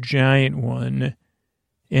projectile, a giant one,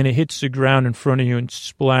 and it hits the ground in front of you and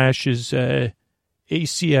splashes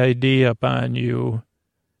ACID up on you.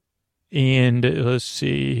 And let's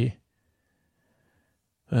see.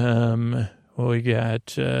 What we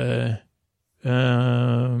got?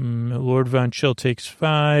 Lord Von Chill takes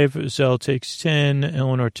 5, Zell takes 10,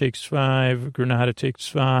 Eleanor takes 5, Granada takes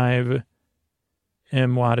 5,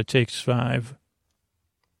 and Wada takes 5.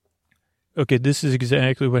 Okay, this is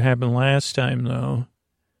exactly what happened last time, though.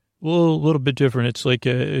 Well, a little bit different. It's like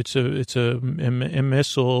it's a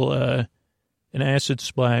missile, an acid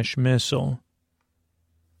splash missile.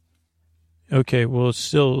 Okay, well, it's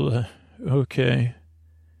still okay.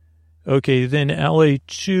 Okay, then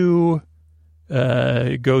LA2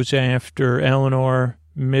 goes after Eleanor,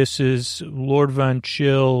 misses. Lord Von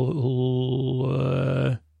Chill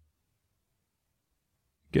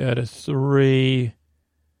got a 3.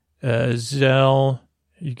 Zell,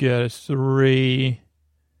 you got a 3.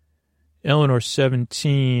 Eleanor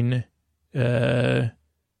 17. I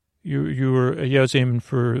was aiming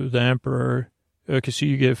for the Emperor. Okay, so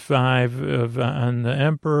you get 5 on the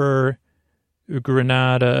Emperor.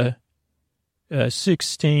 Granada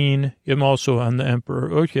 16. I'm also on the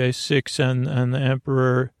Emperor. Okay, 6 on the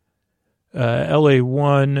Emperor.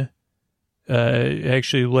 LA1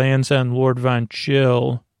 actually lands on Lord Von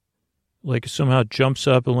Chill. Like somehow jumps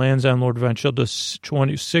up and lands on Lord Von Chill. Does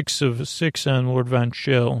 26 of 6 on Lord Von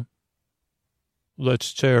Chill.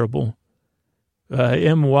 That's terrible.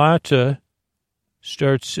 Mwata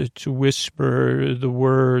starts to whisper the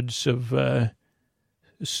words of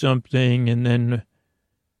something, and then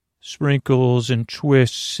sprinkles and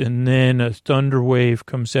twists, and then a thunder wave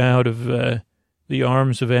comes out of the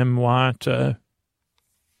arms of Mwata,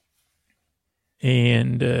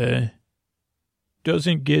 and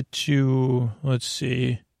doesn't get to, let's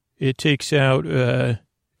see, it takes out, the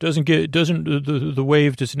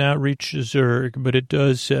wave does not reach Zurg, but it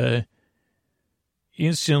does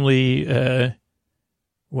instantly,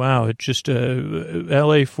 wow, it just,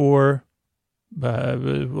 LA4,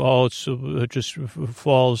 all it's just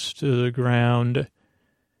falls to the ground.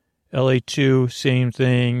 LA2, same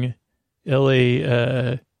thing.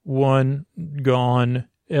 LA1, gone.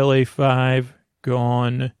 LA5,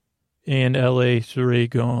 gone. And LA3,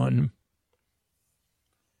 gone.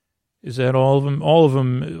 Is that all of them? All of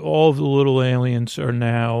them, all of the little aliens are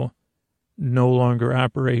now no longer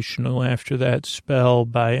operational after that spell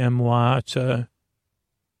by Mwata.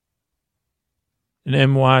 And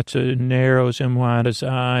Mwata narrows Mwata's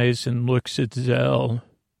eyes and looks at Zell.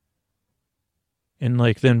 And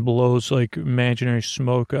then blows imaginary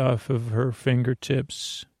smoke off of her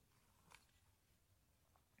fingertips.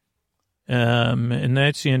 And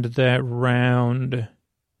that's the end of that round.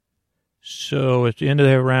 So at the end of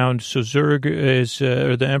that round, so Zurg is,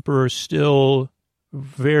 or the Emperor is still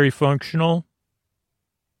very functional.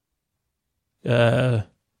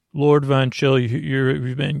 Lord Von Chill,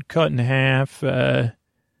 you've been cut in half.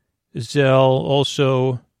 Zell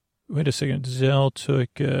also, wait a second, Zell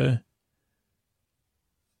took, I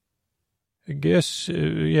guess,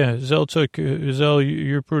 Zell took, Zell,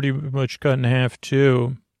 you're pretty much cut in half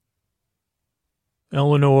too.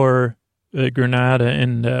 Eleanor, Granada,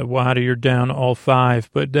 and Wada, you're down all 5,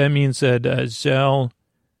 but that means that Zell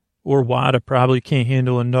or Wada probably can't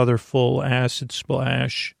handle another full acid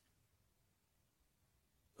splash.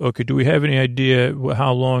 Okay, do we have any idea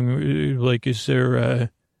how long, is there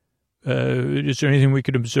anything we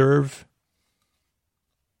could observe?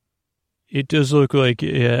 It does look like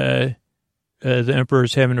the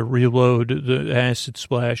Emperor's having to reload the acid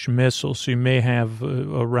splash missile, so you may have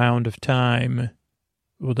a round of time.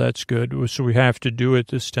 Well, that's good. So we have to do it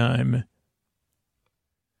this time.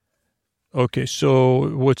 Okay,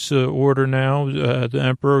 so what's the order now? The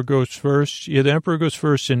Emperor goes first? Yeah, the Emperor goes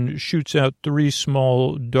first and shoots out 3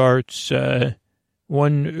 small darts,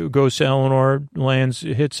 One goes to Eleanor,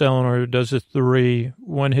 hits Eleanor, does a 3.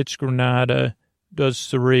 One hits Granada, does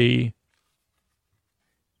 3.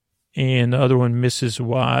 And the other one misses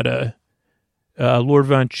Wada. Lord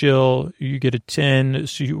Von Chill, you get a 10.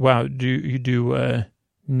 So you do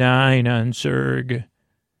 9 on Zerg.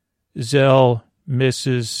 Zell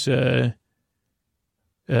misses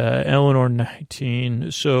Eleanor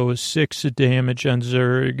 19, so 6 of damage on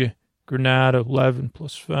Zerg. Granada 11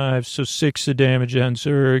 plus 5, so 6 of damage on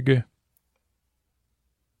Zerg.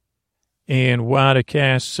 And Wada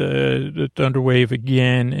casts the Thunderwave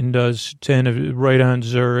again and does 10 of right on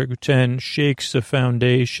Zerg. 10 shakes the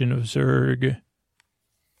foundation of Zerg.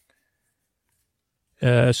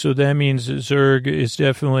 So that means that Zerg is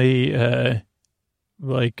definitely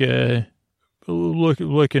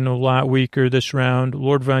looking a lot weaker this round.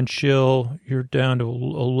 Lord Von Chill, you're down to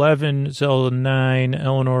 11, Zelda 9,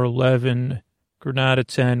 Eleanor 11, Granada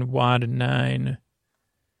 10, Wada 9.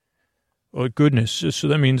 Oh, goodness. So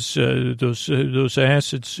that means those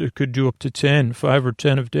acids could do up to 10, 5 or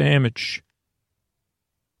 10 of damage.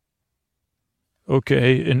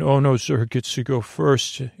 Okay, and oh no, Zerg gets to go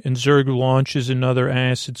first. And Zerg launches another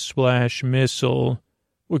acid splash missile.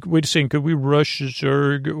 Wait a second, could we rush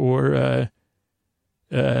Zerg or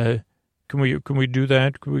can we do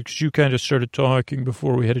that? Because you kind of started talking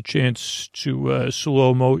before we had a chance to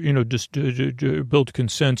slow-mo, just build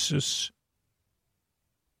consensus.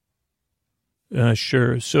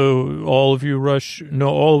 Sure. So all of you rush. No,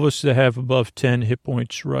 all of us that have above 10 hit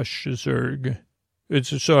points rush Zerg.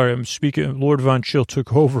 Sorry, I'm speaking. Lord Von Chill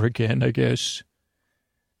took over again, I guess.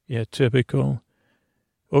 Yeah, typical.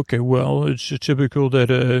 Okay, well, it's typical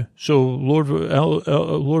that, so Lord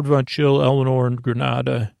Von Chill, Eleanor, and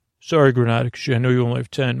Granada. Sorry, Granada, because I know you only have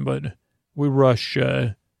 10, but we rush,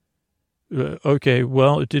 okay,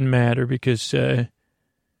 well, it didn't matter because, sorry,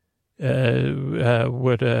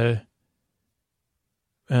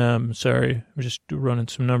 I'm just running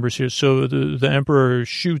some numbers here. So the Emperor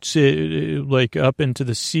shoots it, like, up into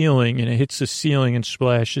the ceiling, and it hits the ceiling and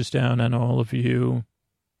splashes down on all of you.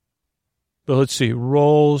 But let's see,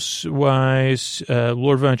 rolls-wise,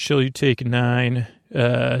 Lord Von Chill, you take 9.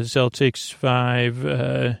 Zell takes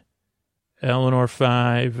 5. Eleanor,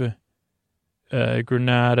 5.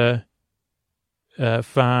 Granada,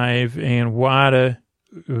 5. And Wada,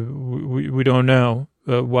 we don't know.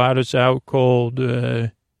 Wada's out cold,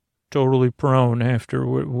 totally prone after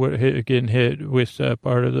getting hit with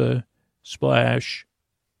part of the splash.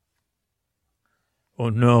 Oh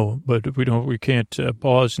no, but we can't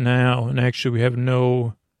pause now. And actually we have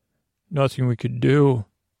nothing we could do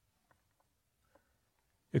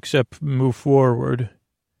except move forward.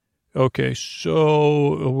 Okay,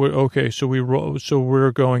 so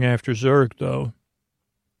we're going after Zerg though,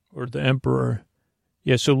 or the Emperor.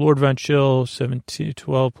 Yeah, so Lord Von Chill,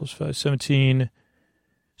 12 plus 5, 17.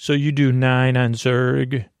 So you do 9 on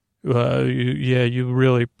Zerg. You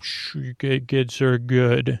really get Zerg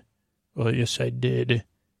good. Well, yes, I did.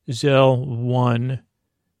 Zell, 1.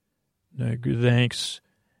 Thanks.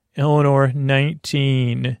 Eleanor,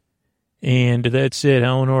 19. And that's it.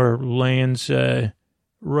 Eleanor lands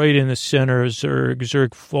right in the center of Zerg.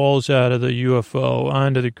 Zerg falls out of the UFO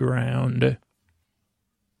onto the ground.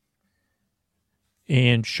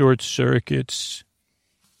 And short circuits.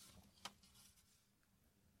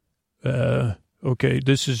 Okay,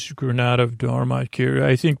 this is Granada of Darmot here.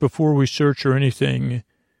 I think before we search or anything,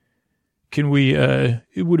 can we,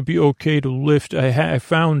 it would be okay to lift, I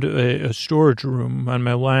found a storage room on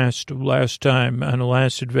my last time, on the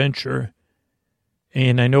last adventure,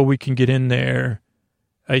 and I know we can get in there.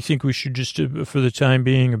 I think we should just, for the time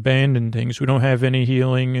being, abandon things. We don't have any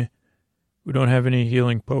healing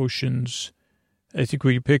potions. I think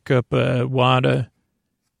we pick up Wada,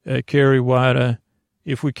 carry Wada,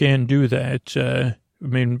 if we can do that.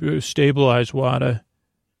 Stabilize Wada,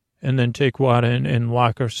 and then take Wada and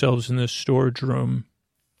lock ourselves in this storage room.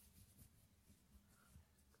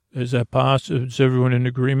 Is that possible? Is everyone in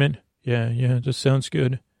agreement? Yeah, that sounds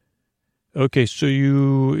good. Okay, so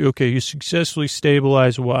you successfully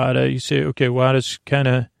stabilize Wada. You say, okay, Wada's kind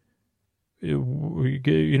of,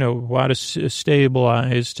 Wada's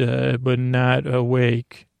stabilized, but not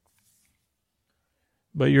awake.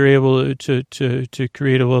 But you're able to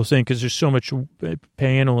create a little thing because there's so much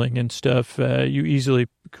paneling and stuff. You easily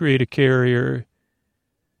create a carrier.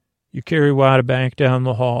 You carry Wada back down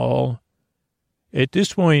the hall. At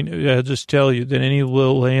this point, I'll just tell you that any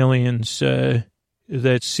little aliens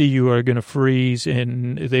that see you are going to freeze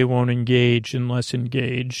and they won't engage unless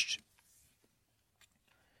engaged.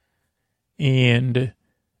 And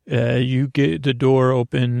you get the door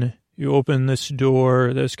open. You open this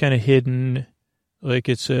door that's kind of hidden. Like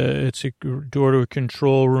it's a door to a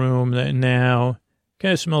control room that now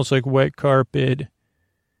kind of smells like wet carpet.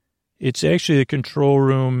 It's actually the control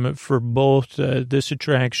room for both this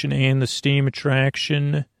attraction and the Steam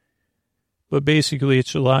attraction. But basically,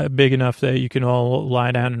 it's a lot big enough that you can all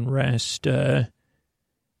lie down and rest. And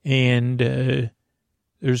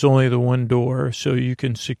there's only the one door, so you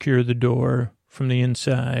can secure the door from the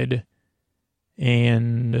inside.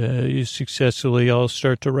 And you successfully all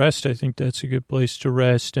start to rest. I think that's a good place to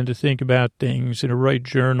rest and to think about things and to write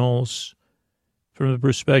journals from the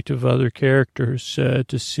perspective of other characters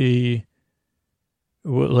to see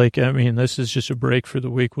what, this is just a break for the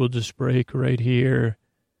week. We'll just break right here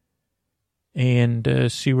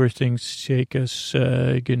and see where things take us.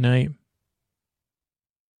 Good night.